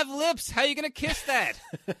doesn't have lips. How are you going to kiss that?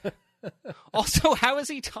 Also, how is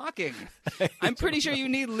he talking? I'm pretty sure you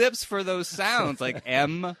need lips for those sounds, like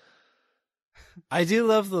M. I do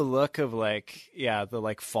love the look of like, the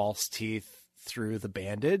like false teeth through the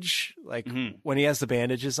bandage, like when he has the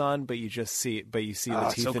bandages on, but you see the teeth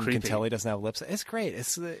so and creepy. can tell he doesn't have lips. It's great.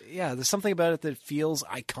 There's something about it that feels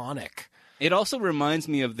iconic. It also reminds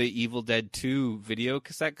me of the Evil Dead 2 video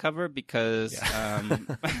cassette cover because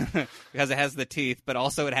because it has the teeth, but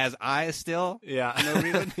also it has eyes still. Yeah. For no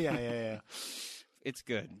reason. Yeah. It's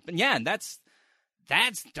good. But yeah, that's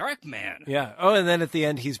Darkman. Yeah. Oh, and then at the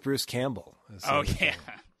end, he's Bruce Campbell. Oh, yeah.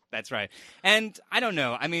 That's right. And I don't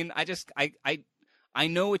know. I mean, I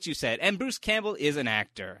know what you said. And Bruce Campbell is an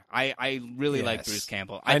actor. I really like Bruce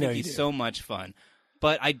Campbell. I think he's so much fun.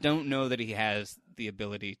 But I don't know that he has the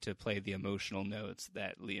ability to play the emotional notes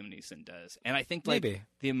that Liam Neeson does. And I think the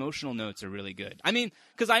emotional notes are really good. I mean,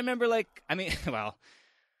 because I remember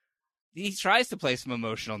he tries to play some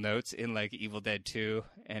emotional notes in like Evil Dead 2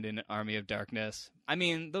 and in Army of Darkness. I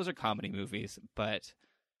mean, those are comedy movies, but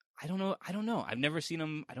I don't know. I've never seen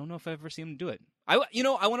him. I don't know if I've ever seen him do it. I want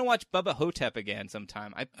to watch Bubba Hotep again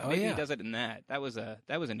sometime. Maybe he does it in that. That was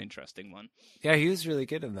an interesting one. Yeah, he was really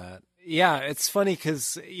good in that. Yeah, it's funny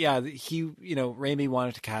because Raimi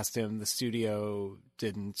wanted to cast him. The studio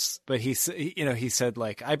didn't, but he said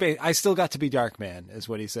like I still got to be Darkman is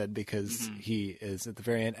what he said because he is at the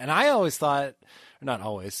very end. And I always thought, not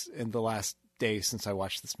always, in the last day since I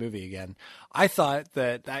watched this movie again, I thought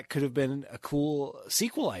that could have been a cool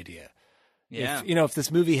sequel idea. Yeah. If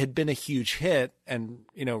this movie had been a huge hit and,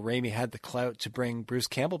 Raimi had the clout to bring Bruce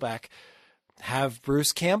Campbell back, have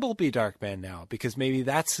Bruce Campbell be Darkman now, because maybe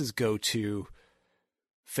that's his go-to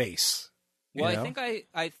face. Well, I think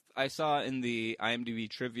I saw in the IMDb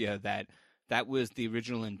trivia that was the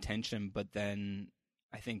original intention, but then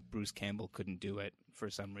I think Bruce Campbell couldn't do it for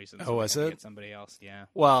some reason. So was it? Get somebody else, yeah.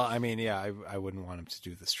 Well, I mean, I wouldn't want him to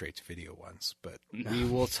do the straight-to-video ones, but we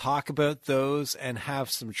will talk about those and have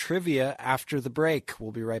some trivia after the break.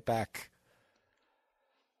 We'll be right back.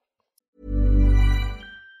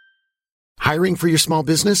 Hiring for your small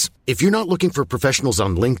business? If you're not looking for professionals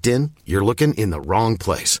on LinkedIn, you're looking in the wrong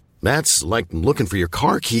place. That's like looking for your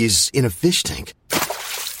car keys in a fish tank.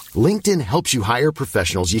 LinkedIn helps you hire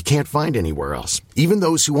professionals you can't find anywhere else, even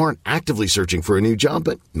those who aren't actively searching for a new job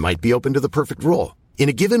but might be open to the perfect role. In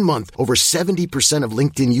a given month, over 70% of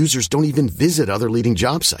LinkedIn users don't even visit other leading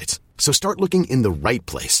job sites. So start looking in the right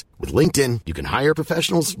place. With LinkedIn, you can hire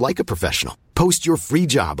professionals like a professional. Post your free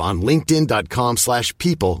job on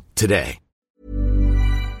linkedin.com/people today.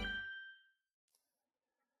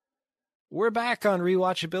 We're back on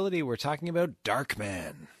Rewatchability. We're talking about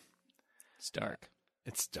Darkman. It's dark.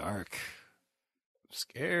 It's dark.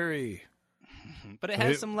 Scary. But it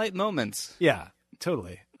has some light moments. Yeah,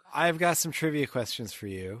 totally. I've got some trivia questions for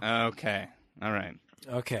you. Okay. All right.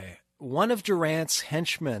 Okay. One of Durant's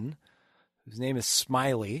henchmen, whose name is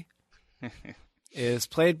Smiley, is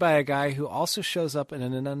played by a guy who also shows up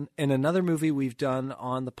in another movie we've done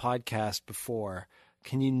on the podcast before.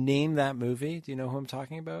 Can you name that movie? Do you know who I'm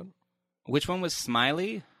talking about? Which one was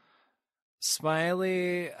Smiley?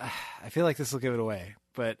 Smiley, I feel like this will give it away,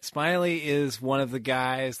 but Smiley is one of the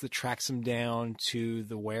guys that tracks him down to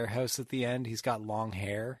the warehouse at the end. He's got long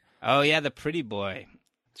hair. Oh, yeah, the pretty boy.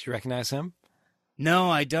 Do you recognize him? No,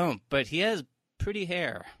 I don't, but he has pretty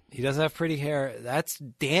hair. He does have pretty hair. That's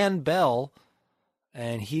Dan Bell,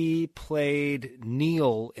 and he played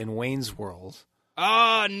Neil in Wayne's World.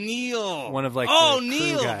 Oh, Neil. One of the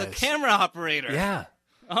Neil, crew guys. The camera operator. Yeah.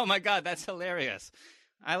 Oh, my God, that's hilarious.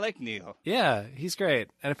 I like Neil. Yeah, he's great.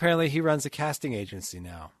 And apparently he runs a casting agency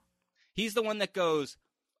now. He's the one that goes,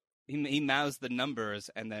 he mouths the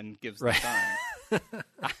numbers and then gives the sign.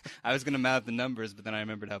 I was going to mouth the numbers, but then I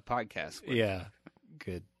remembered how podcasts work. Yeah,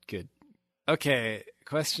 good. Okay,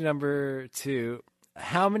 question number 2.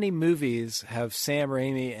 How many movies have Sam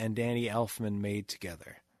Raimi and Danny Elfman made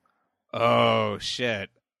together? Oh,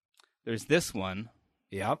 shit. There's this one.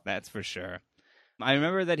 Yep. That's for sure. I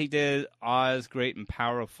remember that he did Oz Great and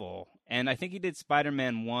Powerful, and I think he did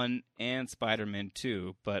Spider-Man 1 and Spider-Man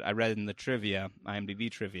 2, but I read in the trivia,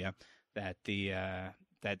 IMDb trivia, that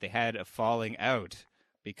that they had a falling out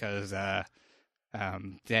because Danny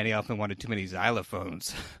Elfman wanted too many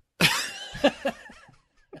xylophones.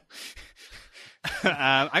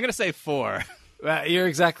 I'm going to say 4. You're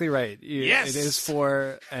exactly right. Yes! It is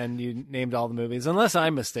 4, and you named all the movies, unless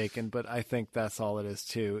I'm mistaken, but I think that's all it is,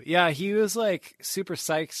 too. Yeah, he was, super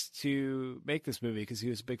psyched to make this movie because he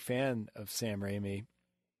was a big fan of Sam Raimi.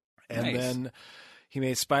 And then he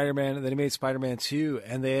made Spider-Man, and then he made Spider-Man 2,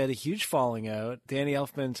 and they had a huge falling out. Danny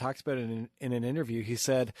Elfman talked about it in an interview. He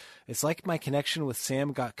said, "It's like my connection with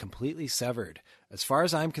Sam got completely severed. As far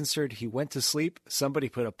as I'm concerned, he went to sleep, somebody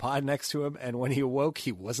put a pod next to him, and when he awoke,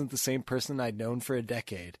 he wasn't the same person I'd known for a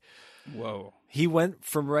decade." Whoa. He went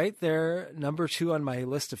from right there, number 2 on my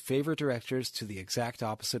list of favorite directors, to the exact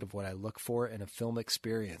opposite of what I look for in a film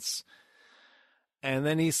experience. And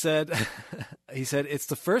then he said, it's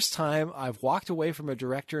the first time I've walked away from a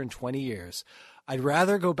director in 20 years. I'd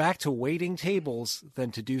rather go back to waiting tables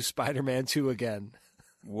than to do Spider-Man 2 again.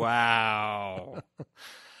 Wow.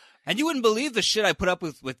 And you wouldn't believe the shit I put up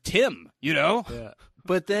with Tim, you know? Yeah.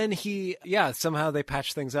 But then somehow they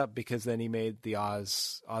patched things up because then he made the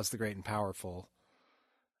Oz the Great and Powerful.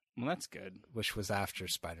 Well, that's good. Which was after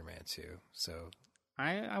Spider-Man 2. So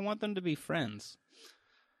I want them to be friends.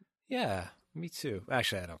 Yeah, me too.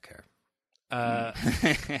 Actually, I don't care.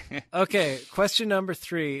 Okay, question number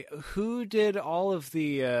 3. Who did all of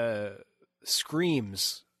the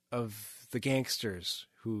screams of the gangsters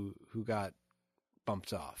who got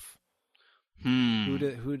bumped off? Who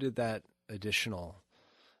did that additional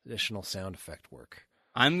sound effect work?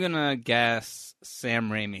 I'm gonna guess Sam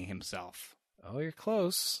Raimi himself. Oh, you're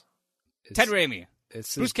close. Ted Raimi.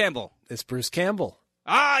 It's Bruce Campbell. It's Bruce Campbell.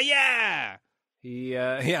 Ah, yeah. He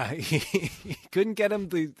couldn't get him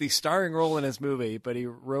the starring role in his movie, but he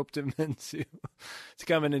roped him into to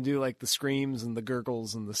come in and do like the screams and the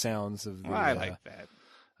gurgles and the sounds of the I like that.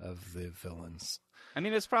 Of the villains. I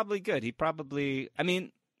mean, it's probably good. He probably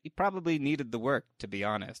needed the work, to be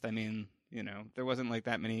honest. I mean, you know, there wasn't like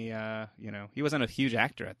that many, he wasn't a huge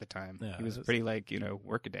actor at the time. Yeah, he was pretty like,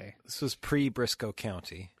 workaday. This was pre-Briscoe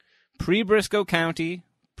County. Pre-Briscoe County,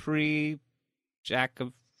 pre-Jack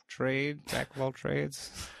of all trades.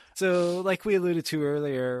 So, like we alluded to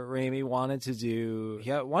earlier, Raimi wanted to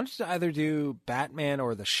either do Batman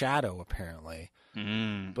or The Shadow, apparently.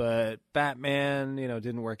 Mm. But Batman,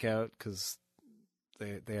 didn't work out because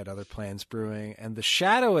they had other plans brewing. And The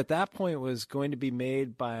Shadow at that point was going to be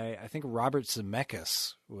made by, I think, Robert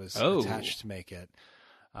Zemeckis was attached to make it.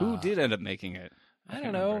 Who did end up making it? I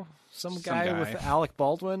don't know. Some guy with Alec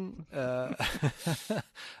Baldwin. I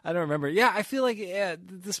don't remember. Yeah, I feel like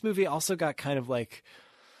this movie also got kind of like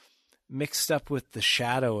mixed up with The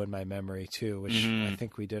Shadow in my memory too, which I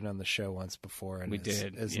think we did on the show once before, and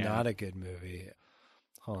is not a good movie.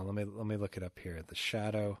 Hold on, let me look it up here. The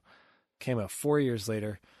Shadow came out 4 years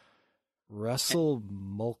later. Russell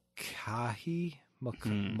Mulcahy.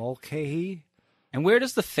 And where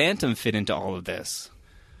does The Phantom fit into all of this?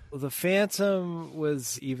 Well, The Phantom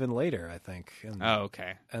was even later, I think. And,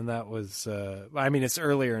 okay. And that was, it's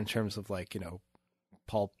earlier in terms of like,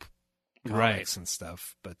 pulp comics and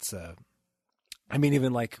stuff. But,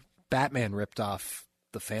 even like Batman ripped off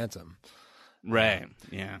The Phantom. Right,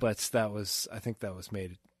 yeah. But I think that was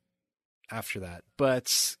made after that.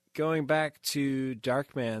 But going back to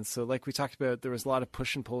Darkman, so like we talked about, there was a lot of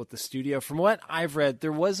push and pull with the studio. From what I've read,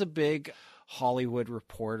 there was a big Hollywood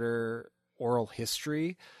Reporter oral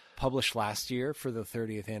history published last year for the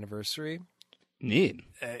 30th anniversary. Neat.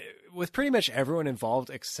 With pretty much everyone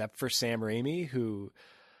involved except for Sam Raimi, who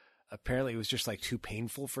apparently it was just like too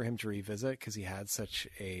painful for him to revisit because he had such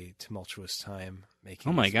a tumultuous time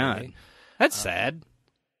making. Oh my God. Movie. That's sad.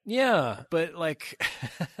 Yeah, but like,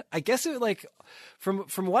 I guess it like from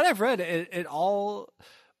what I've read, it all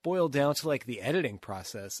boiled down to like the editing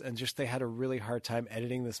process, and just they had a really hard time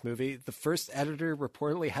editing this movie. The first editor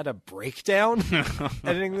reportedly had a breakdown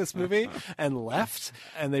editing this movie and left,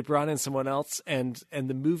 and they brought in someone else, and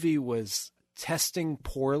the movie was testing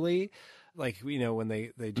poorly. Like, when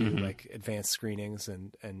they do like advanced screenings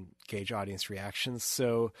and gauge audience reactions.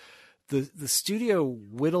 So the studio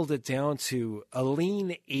whittled it down to a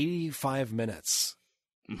lean 85 minutes.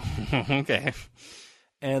 Okay.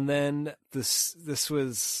 And then this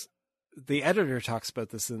was, the editor talks about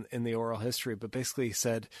this in the oral history, but basically he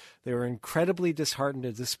said they were incredibly disheartened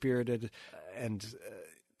and dispirited, and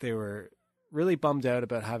they were really bummed out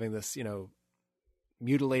about having this,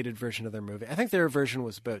 mutilated version of their movie. I think their version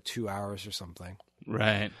was about 2 hours or something.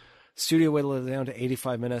 Right. Studio whittled it down to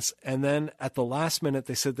 85 minutes. And then at the last minute,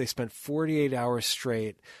 they said they spent 48 hours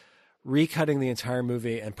straight recutting the entire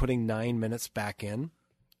movie and putting 9 minutes back in.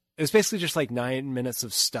 It was basically just like 9 minutes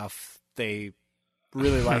of stuff they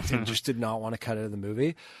really liked and just did not want to cut out of the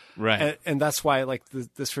movie. Right. And that's why like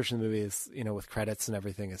this version of the movie is, with credits and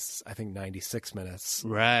everything, is I think 96 minutes.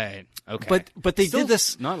 Right. Okay. But they Still did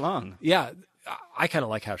this. Not long. Yeah. I kind of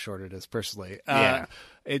like how short it is personally. Yeah.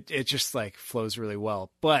 It just like flows really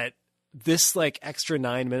well. But this like extra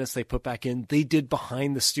 9 minutes they put back in, they did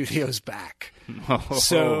behind the studio's back. Oh.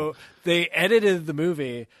 So they edited the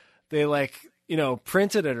movie. They like,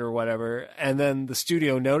 printed it or whatever. And then the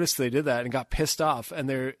studio noticed they did that and got pissed off.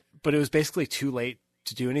 But it was basically too late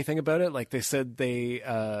to do anything about it. Like they said they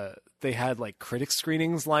had like critic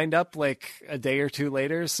screenings lined up like a day or two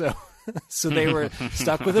later. So So they were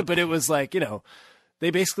stuck with it, but it was like, they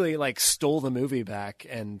basically like stole the movie back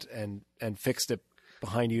and fixed it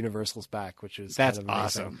behind Universal's back, which is That's kind of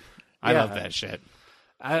amazing. awesome. I love that shit.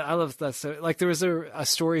 I love that. So, like, there was a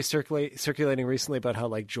story circulating recently about how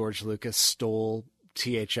like George Lucas stole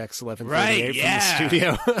THX 1138 from the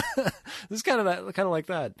studio. This is kind of like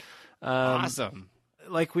that. Awesome.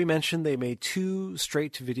 Like we mentioned, they made 2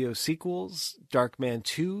 straight-to-video sequels: Darkman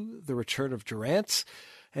 2, The Return of Durant,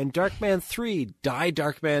 and Darkman 3, Die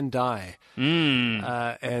Darkman Die.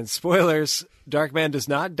 And spoilers, Darkman does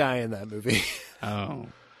not die in that movie. Oh.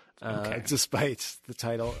 Okay. Despite the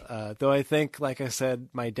title. Though I think, like I said,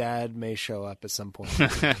 my dad may show up at some point in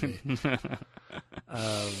the movie.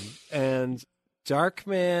 And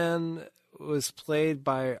Darkman was played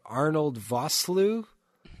by Arnold Vosloo.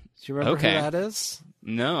 Do you remember who that is?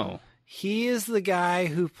 No. He is the guy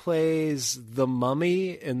who plays the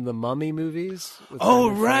Mummy in the Mummy movies.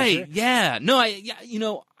 Oh, right. Yeah.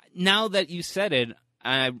 No, now that you said it,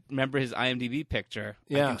 I remember his IMDb picture.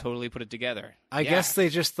 Yeah. I can totally put it together. I guess they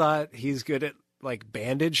just thought he's good at, like,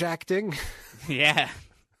 bandage acting. Yeah.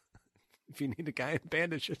 If you need a guy in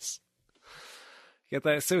bandages. Get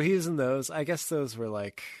that? So he's in those. I guess those were,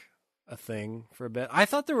 like, a thing for a bit. I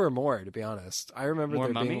thought there were more, to be honest. I remember more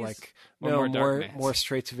there mummies? being, like, more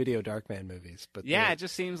straight-to-video Darkman movies. But yeah, it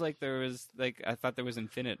just seems like there was, like, I thought there was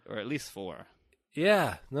infinite, or at least 4.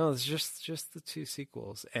 Yeah, no, it's just the 2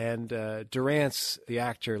 sequels. And Durant's the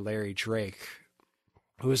actor Larry Drake,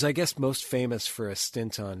 who is, I guess, most famous for a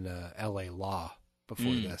stint on L.A. Law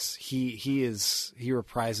before this. He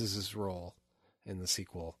reprises his role in the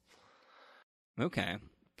sequel. Okay.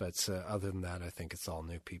 But other than that, I think it's all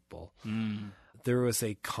new people. There was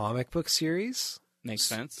a comic book series. Makes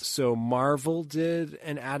sense. So Marvel did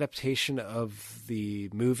an adaptation of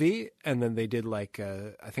the movie, and then they did like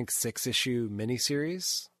a, I think, 6-issue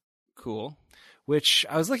miniseries. Cool. Which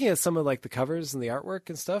I was looking at some of like the covers and the artwork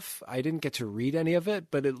and stuff. I didn't get to read any of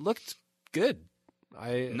it, but it looked good.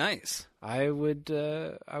 Nice. I would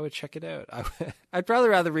check it out. I'd probably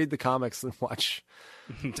rather read the comics than watch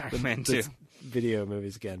Darkman 2 video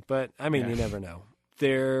movies again. But I mean, you never know.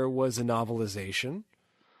 There was a novelization.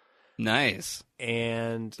 Nice.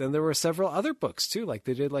 And then there were several other books too. Like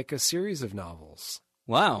they did like a series of novels.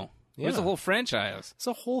 Wow. Yeah. There's a whole franchise. It's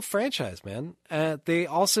a whole franchise, man. They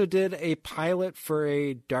also did a pilot for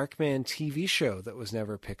a Darkman TV show that was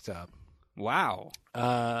never picked up. Wow.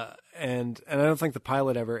 And I don't think the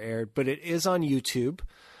pilot ever aired, but it is on YouTube.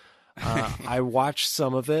 I watched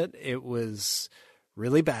some of it. It was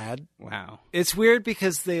really bad. Wow. It's weird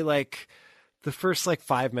because they like the first like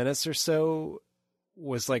 5 minutes or so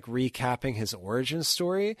was like recapping his origin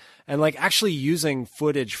story and like actually using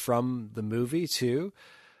footage from the movie too.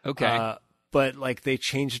 Okay. But like they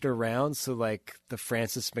changed it around. So like the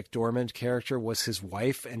Frances McDormand character was his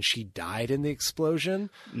wife and she died in the explosion.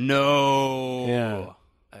 No. Yeah.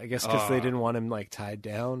 I guess because they didn't want him like tied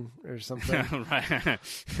down or something. Right.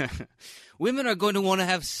 Women are going to want to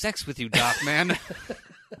have sex with you, Doc, man.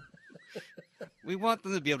 We want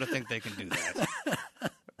them to be able to think they can do that.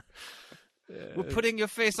 We're putting your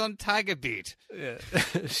face on Tiger Beat. Yeah.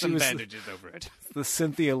 Some bandages over it. The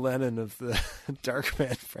Cynthia Lennon of the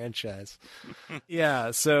Darkman franchise.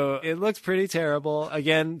 Yeah, so it looked pretty terrible.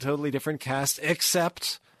 Again, totally different cast,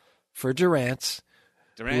 except for Durant.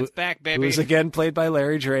 Durant's back, baby. Who was again played by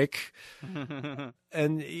Larry Drake.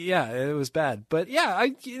 And yeah, it was bad. But yeah,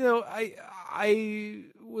 I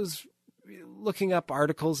was looking up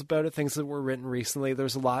articles about it, things that were written recently.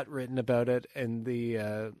 There's a lot written about it in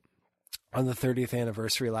the on the 30th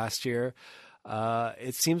anniversary last year.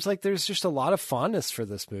 It seems like there's just a lot of fondness for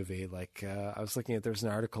this movie. Like I was looking at, there's an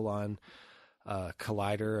article on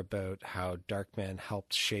Collider about how Darkman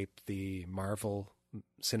helped shape the Marvel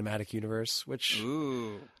cinematic universe, which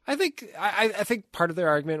Ooh. I think part of their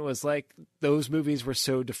argument was like those movies were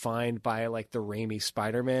so defined by like the Raimi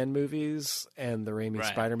Spider-Man movies, and the Raimi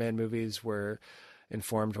Spider-Man movies were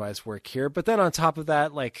informed by his work here. But then on top of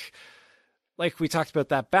that, like we talked about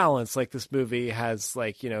that balance, like this movie has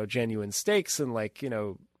like, you know, genuine stakes and like, you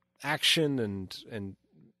know, action and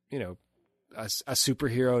you know, a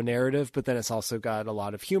superhero narrative, but then it's also got a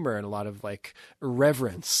lot of humor and a lot of like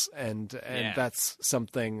irreverence, and that's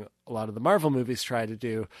something a lot of the Marvel movies try to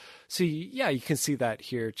do. So yeah, you can see that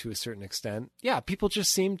here to a certain extent. Yeah, people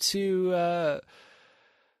just seem to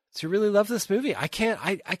really love this movie. I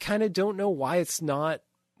kind of don't know why it's not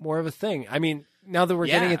more of a thing. I mean, now that we're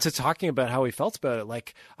getting into talking about how we felt about it,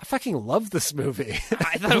 like I fucking love this movie.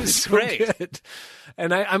 I thought it was so great. Good.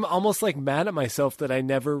 And I'm almost like mad at myself that I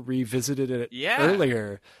never revisited it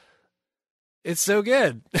earlier. It's so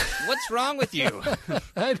good. What's wrong with you?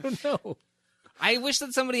 I don't know. I wish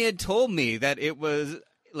that somebody had told me that it was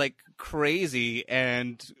like crazy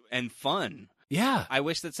and fun. Yeah. I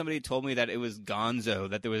wish that somebody told me that it was gonzo,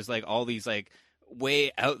 that there was like all these like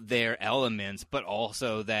way out there elements, but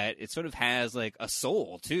also that it sort of has like a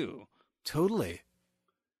soul too. Totally.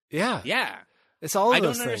 Yeah. Yeah. It's all of I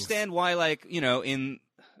those don't understand why, like, I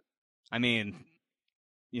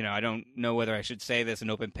don't know whether I should say this and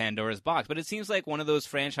open Pandora's box, but it seems like one of those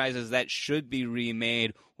franchises that should be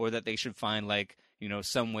remade, or that they should find like,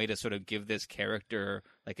 some way to sort of give this character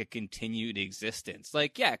like a continued existence.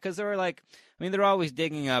 Like, yeah, because they're always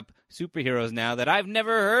digging up superheroes now that I've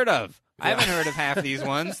never heard of. Yeah. I haven't heard of half these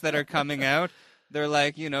ones that are coming out. They're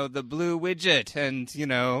like, the Blue Widget and,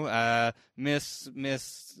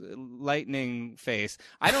 Miss Lightning Face.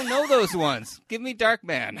 I don't know those ones. Give me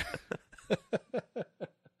Darkman.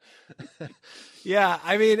 Yeah,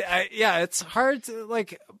 I mean, it's hard to,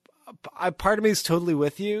 like, part of me is totally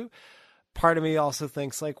with you. Part of me also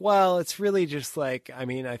thinks like, well, it's really just like, I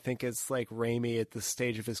think it's like Raimi at this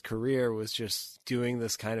stage of his career was just doing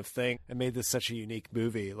this kind of thing and made this such a unique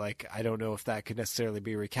movie. Like, I don't know if that could necessarily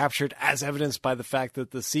be recaptured, as evidenced by the fact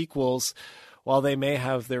that the sequels, while they may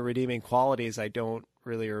have their redeeming qualities, I don't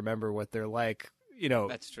really remember what they're like.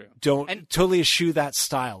 That's true. Totally eschew that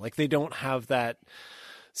style. Like, they don't have that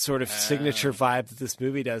sort of signature vibe that this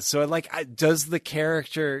movie does. So can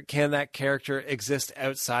that character exist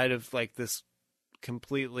outside of like this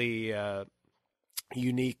completely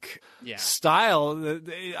unique style?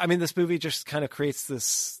 This movie just kind of creates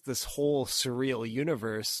this whole surreal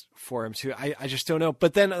universe for him too. I just don't know.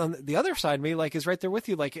 But then on the other side, me like is right there with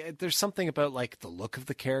you. Like, there's something about like the look of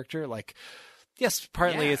the character. Like, yes,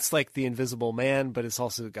 partly it's like the Invisible Man, but it's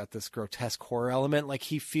also got this grotesque horror element. Like,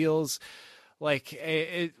 he feels like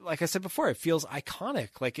like I said before, it feels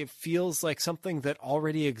iconic. Like, it feels like something that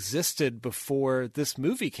already existed before this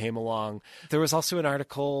movie came along. There was also an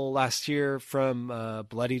article last year from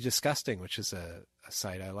Bloody Disgusting, which is a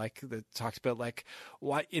site I like, that talked about like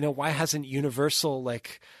why hasn't Universal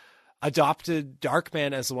like adopted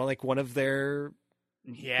Darkman as one of their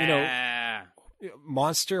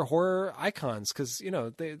monster horror icons, because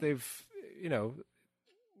they've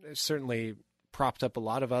certainly propped up a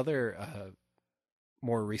lot of other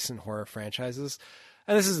more recent horror franchises.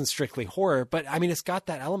 And this isn't strictly horror, but it's got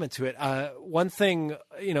that element to it. One thing,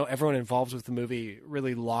 everyone involved with the movie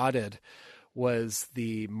really lauded was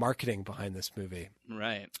the marketing behind this movie.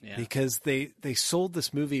 Right. Yeah. Because they sold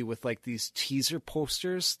this movie with like these teaser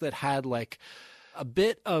posters that had like a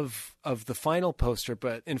bit of the final poster,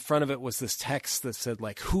 but in front of it was this text that said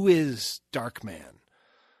like, "Who is Darkman?"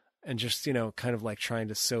 And just, kind of like trying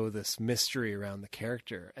to sow this mystery around the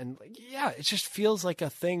character. And like, it just feels like a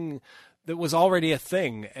thing that was already a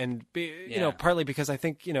thing. And, partly because I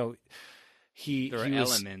think, he was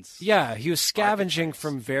elements. Yeah, he was scavenging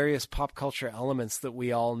from various pop culture elements that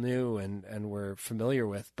we all knew and were familiar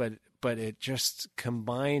with. But it just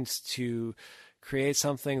combines to create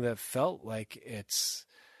something that felt like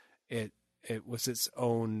it was its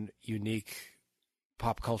own unique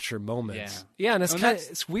pop culture moment. Yeah, and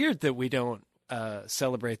it's weird that we don't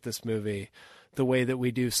celebrate this movie the way that we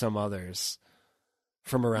do some others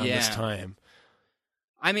from around this time.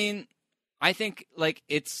 I think like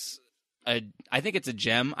it's a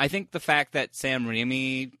gem. I think the fact that Sam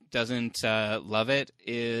Raimi doesn't love it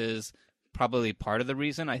is probably part of the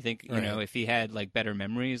reason. I think, if he had like better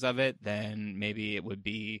memories of it, then maybe it would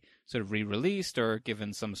be sort of re-released or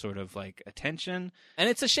given some sort of like attention. And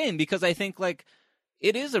it's a shame because I think like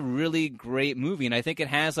it is a really great movie, and I think it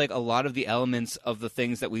has like a lot of the elements of the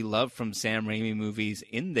things that we love from Sam Raimi movies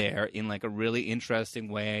in there in like a really interesting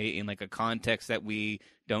way, in like a context that we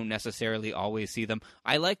don't necessarily always see them.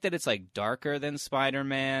 I like that it's like darker than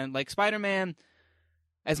Spider-Man. Like Spider-Man,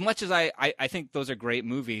 as much as I think those are great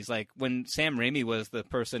movies, like when Sam Raimi was the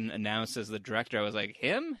person announced as the director, I was like,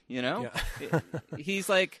 him? He's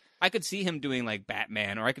like, I could see him doing like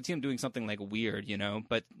Batman, or I could see him doing something like weird,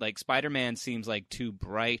 but like Spider-Man seems like too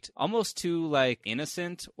bright, almost too like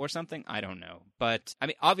innocent or something. I don't know. But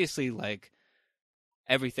obviously like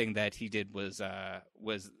everything that he did was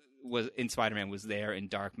in Spider-Man was there in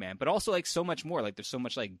Darkman, but also like so much more. Like there's so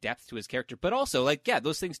much like depth to his character, but also like,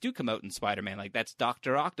 those things do come out in Spider-Man. Like that's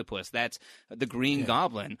Dr. Octopus, that's the Green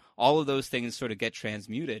Goblin. All of those things sort of get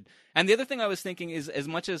transmuted. And the other thing I was thinking is, as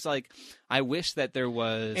much as like, I wish that there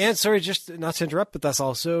was, and sorry, just not to interrupt, but that's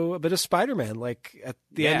also a bit of Spider-Man. Like at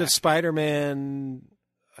the end of Spider-Man,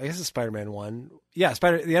 I guess it's Spider-Man 1. Yeah.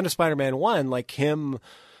 The end of Spider-Man 1, like him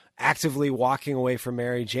actively walking away from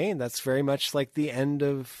Mary Jane, that's very much like the end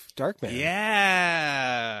of Darkman.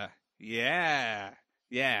 Yeah.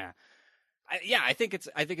 I think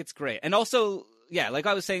it's great. And also, like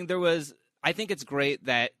I was saying, I think it's great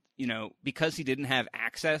that, because he didn't have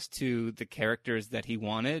access to the characters that he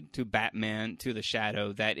wanted, to Batman, to the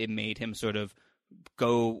Shadow, that it made him sort of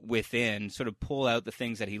go within, sort of pull out the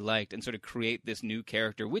things that he liked and sort of create this new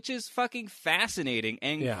character, which is fucking fascinating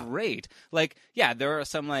and great. Like, there are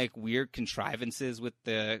some like weird contrivances with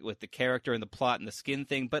the character and the plot and the skin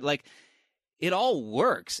thing, but like it all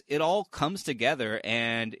works. It all comes together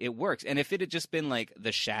and it works. And if it had just been like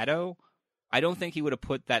the Shadow, I don't think he would have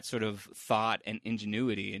put that sort of thought and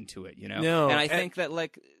ingenuity into it, No, and I think that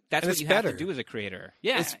like that's what you have to do as a creator.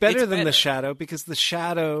 Yeah, it's better than the Shadow, because the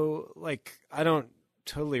Shadow, like, I don't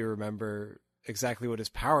totally remember exactly what his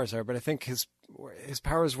powers are, but I think his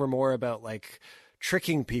powers were more about like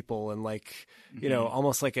tricking people and like,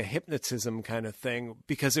 almost like a hypnotism kind of thing,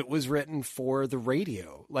 because it was written for the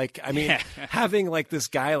radio. Like, I mean, having like this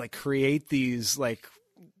guy like create these like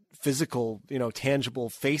physical, tangible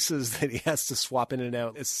faces that he has to swap in and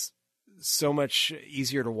out, it's so much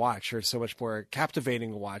easier to watch, or so much more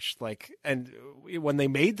captivating to watch. Like, and when they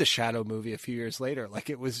made the Shadow movie a few years later,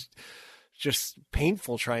 like, it was just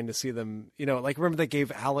painful trying to see them, like, remember they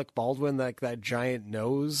gave Alec Baldwin like that giant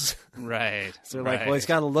nose, right? So they're like, well, he's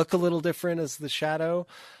got to look a little different as the Shadow.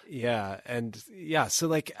 So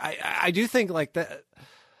like I do think like that,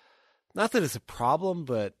 not that it's a problem,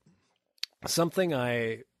 but something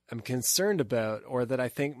I'm concerned about, or that I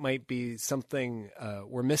think might be something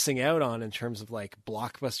we're missing out on in terms of like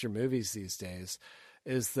blockbuster movies these days,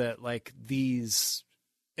 is that like these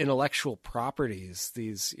intellectual properties,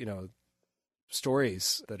 these,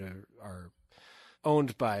 stories that are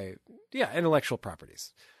owned by, intellectual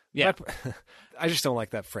properties. Yeah. I just don't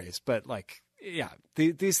like that phrase, but like,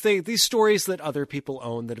 these stories that other people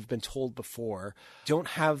own that have been told before don't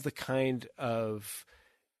have the kind of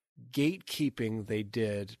gatekeeping they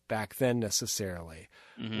did back then necessarily,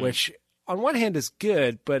 which on one hand is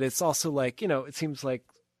good, but it's also like, it seems like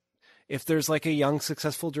if there's like a young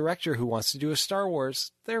successful director who wants to do a Star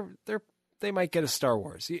Wars, they might get a Star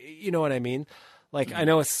Wars. You know what I mean? Like, I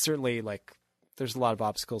know it's certainly like there's a lot of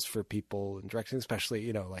obstacles for people in directing,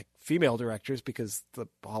 especially, like female directors, because the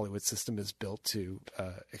Hollywood system is built to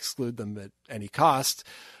exclude them at any cost.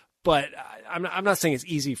 But I'm not saying it's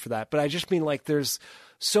easy for that, but I just mean like there's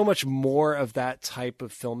so much more of that type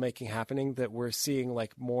of filmmaking happening, that we're seeing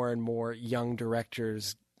like more and more young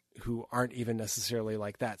directors who aren't even necessarily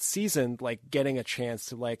like that seasoned, like getting a chance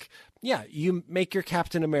to like, you make your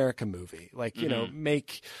Captain America movie, like,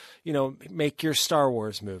 make your Star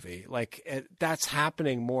Wars movie. Like that's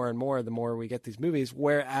happening more and more the more we get these movies.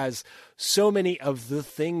 Whereas so many of the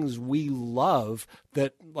things we love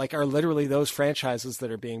that like are literally those franchises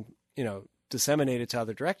that are being, disseminated to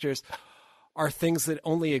other directors are things that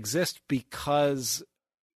only exist because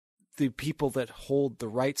the people that hold the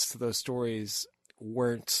rights to those stories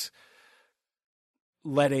weren't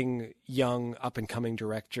letting young up and coming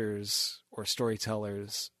directors or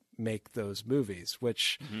storytellers make those movies,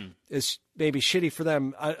 which is maybe shitty for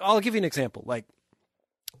them. I'll give you an example. Like,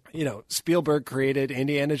 Spielberg created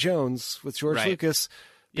Indiana Jones with George Lucas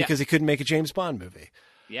because he couldn't make a James Bond movie.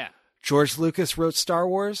 Yeah. George Lucas wrote Star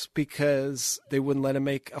Wars because they wouldn't let him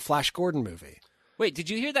make a Flash Gordon movie. Wait,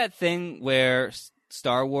 did you hear that thing where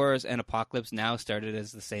Star Wars and Apocalypse Now started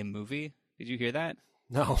as the same movie? Did you hear that?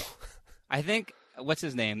 No. I think, what's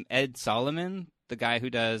his name? Ed Solomon, the guy who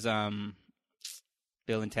does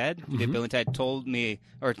Bill and Ted? He did Bill and Ted, told me,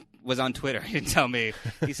 or was on Twitter, he didn't tell me.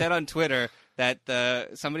 He said on Twitter that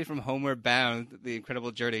somebody from Homeward Bound, The Incredible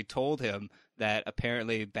Journey, told him that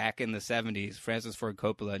apparently back in the 70s, Francis Ford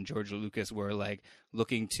Coppola and George Lucas were like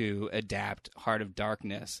looking to adapt Heart of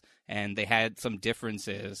Darkness, and they had some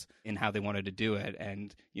differences in how they wanted to do it.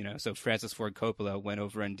 And, so Francis Ford Coppola went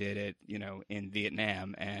over and did it, in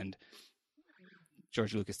Vietnam, and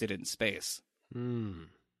George Lucas did it in space.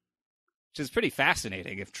 Which is pretty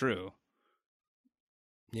fascinating, if true.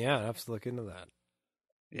 Yeah, I'd have to look into that.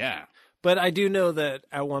 Yeah. But I do know that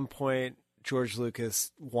at one point, George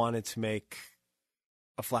Lucas wanted to make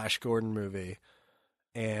a Flash Gordon movie,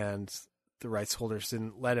 and the rights holders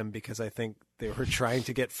didn't let him because I think they were trying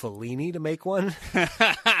to get Fellini to make one.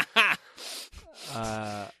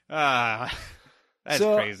 That's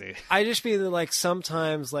crazy. I just mean that, like,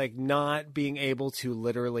 sometimes, like, not being able to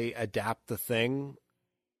literally adapt the thing,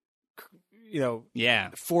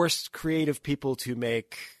 forced creative people to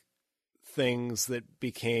make things that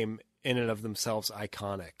became in and of themselves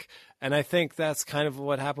iconic. And I think that's kind of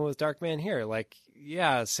what happened with Darkman here. Like,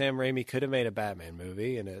 Sam Raimi could have made a Batman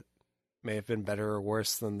movie, and it may have been better or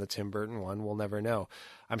worse than the Tim Burton one. We'll never know.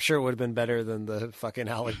 I'm sure it would have been better than the fucking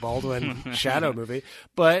Alec Baldwin Shadow movie.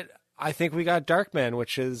 But I think we got Darkman,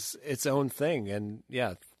 which is its own thing. And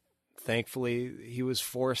yeah, thankfully he was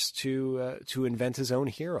forced to invent his own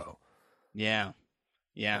hero. Yeah.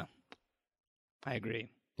 Yeah. I agree.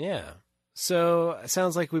 Yeah. So it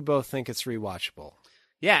sounds like we both think it's rewatchable.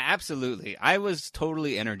 Yeah, absolutely. I was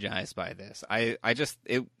totally energized by this.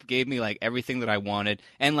 It gave me like everything that I wanted.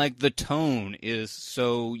 And like the tone is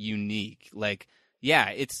so unique. Like, yeah,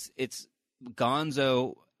 it's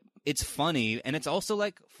gonzo. It's funny, and it's also,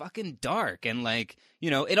 like, fucking dark, and, like,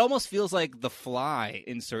 you know, it almost feels like The Fly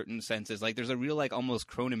in certain senses. Like, there's a real, like, almost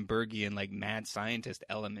Cronenbergian, like, mad scientist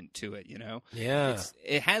element to it, you know? Yeah.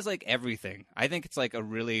 It has, like, everything. I think it's, like, a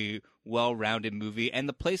really well-rounded movie, and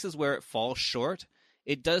the places where it falls short,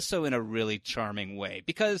 it does so in a really charming way.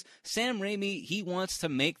 Because Sam Raimi, he wants to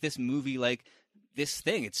make this movie, like, this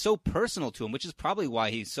thing. It's so personal to him, which is probably why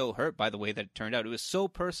he's so hurt by the way that it turned out. It was so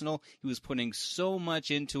personal. He was putting so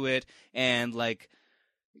much into it, and like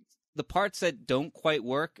the parts that don't quite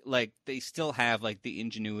work, like they still have like the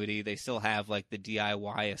ingenuity. They still have like the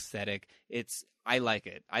DIY aesthetic. I like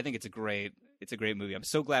it. I think it's a great movie. I'm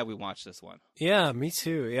so glad we watched this one. Yeah, me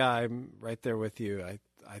too. Yeah, I'm right there with you. I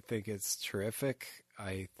think it's terrific.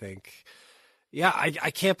 I think. Yeah,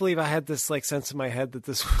 I can't believe I had this like sense in my head that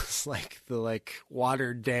this was like the like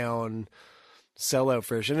watered down sellout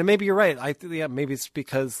version. And maybe you're right. Maybe it's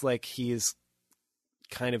because like he's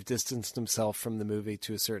kind of distanced himself from the movie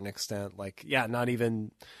to a certain extent. Like, yeah, not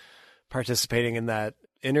even participating in that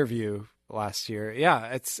interview last year. Yeah,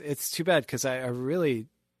 it's too bad because I really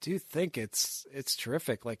do think it's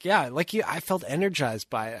terrific. Like, yeah, like I felt energized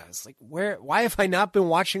by it. I was like, why have I not been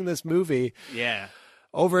watching this movie? Yeah.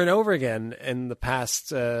 Over and over again in the past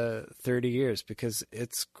 30 years, because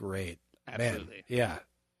it's great. Absolutely. Man, yeah.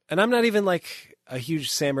 And I'm not even like a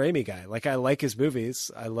huge Sam Raimi guy. Like, I like his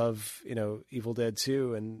movies. I love, you know, Evil Dead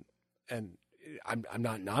 2 and I'm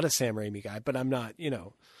not a Sam Raimi guy, but I'm not, you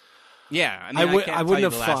know. Yeah. I mean, I wouldn't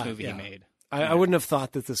have thought movie he made. I wouldn't have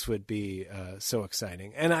thought that this would be so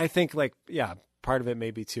exciting. And I think like, yeah, part of it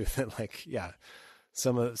may be too that like, yeah,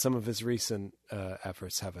 some of his recent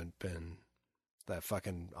efforts haven't been that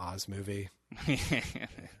fucking Oz movie.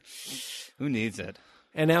 Who needs it?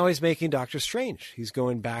 And now he's making Doctor Strange. He's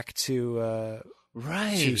going back to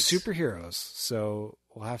right to superheroes. So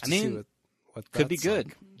we'll have to see what could be good.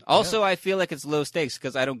 Like. Also, yeah. I feel like it's low stakes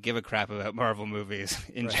because I don't give a crap about Marvel movies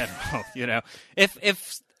in general. You know, if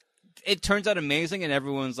it turns out amazing and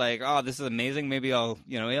everyone's like, "Oh, this is amazing," maybe I'll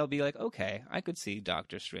be like, "Okay, I could see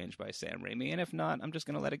Doctor Strange by Sam Raimi," and if not, I'm just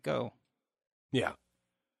gonna let it go. Yeah.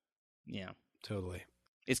 Yeah. Totally.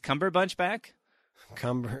 Is Cumberbunch back?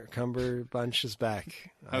 Cumberbunch is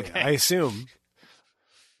back. Okay. I assume.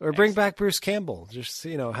 Or bring back Bruce Campbell. Just,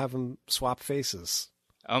 you know, have him swap faces.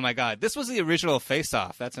 Oh my God. This was the original Face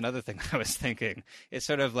Off. That's another thing I was thinking. It's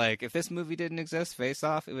sort of like, if this movie didn't exist, Face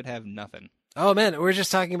Off, it would have nothing. Oh man, we're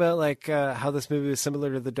just talking about like how this movie is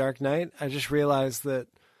similar to The Dark Knight. I just realized that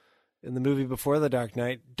in the movie before The Dark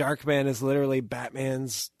Knight, Darkman is literally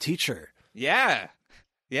Batman's teacher. Yeah.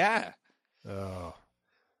 Yeah. Oh,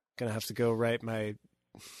 gonna have to go write my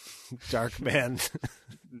Darkman,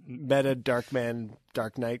 meta Darkman,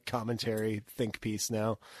 Dark Knight commentary think piece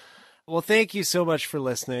now. Well, thank you so much for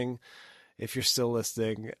listening. If you're still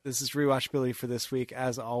listening, this is Rewatchability for this week.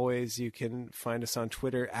 As always, you can find us on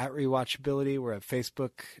Twitter at Rewatchability. We're at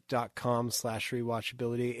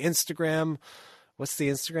Facebook.com/Rewatchability. Instagram. What's the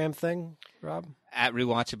Instagram thing, Rob? At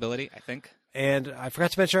Rewatchability, I think. And I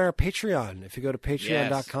forgot to mention our Patreon. If you go to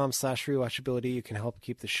patreon.com/rewatchability, you can help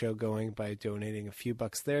keep the show going by donating a few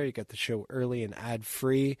bucks there. You get the show early and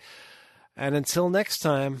ad-free. And until next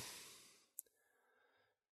time,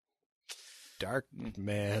 Dark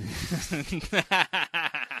Man.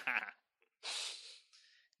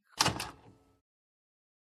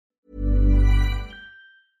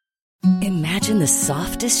 Imagine the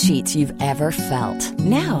softest sheets you've ever felt.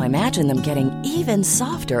 Now imagine them getting even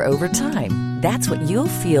softer over time. That's what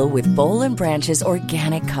you'll feel with Boll & Branch's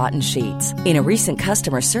organic cotton sheets. In a recent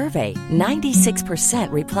customer survey,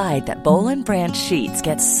 96% replied that Boll & Branch sheets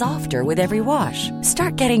get softer with every wash.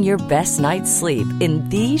 Start getting your best night's sleep in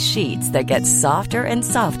these sheets that get softer and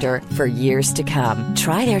softer for years to come.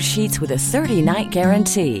 Try their sheets with a 30-night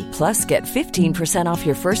guarantee. Plus, get 15% off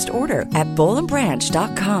your first order at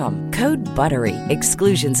bollandbranch.com. Code BUTTERY.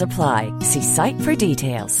 Exclusions apply. See site for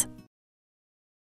details.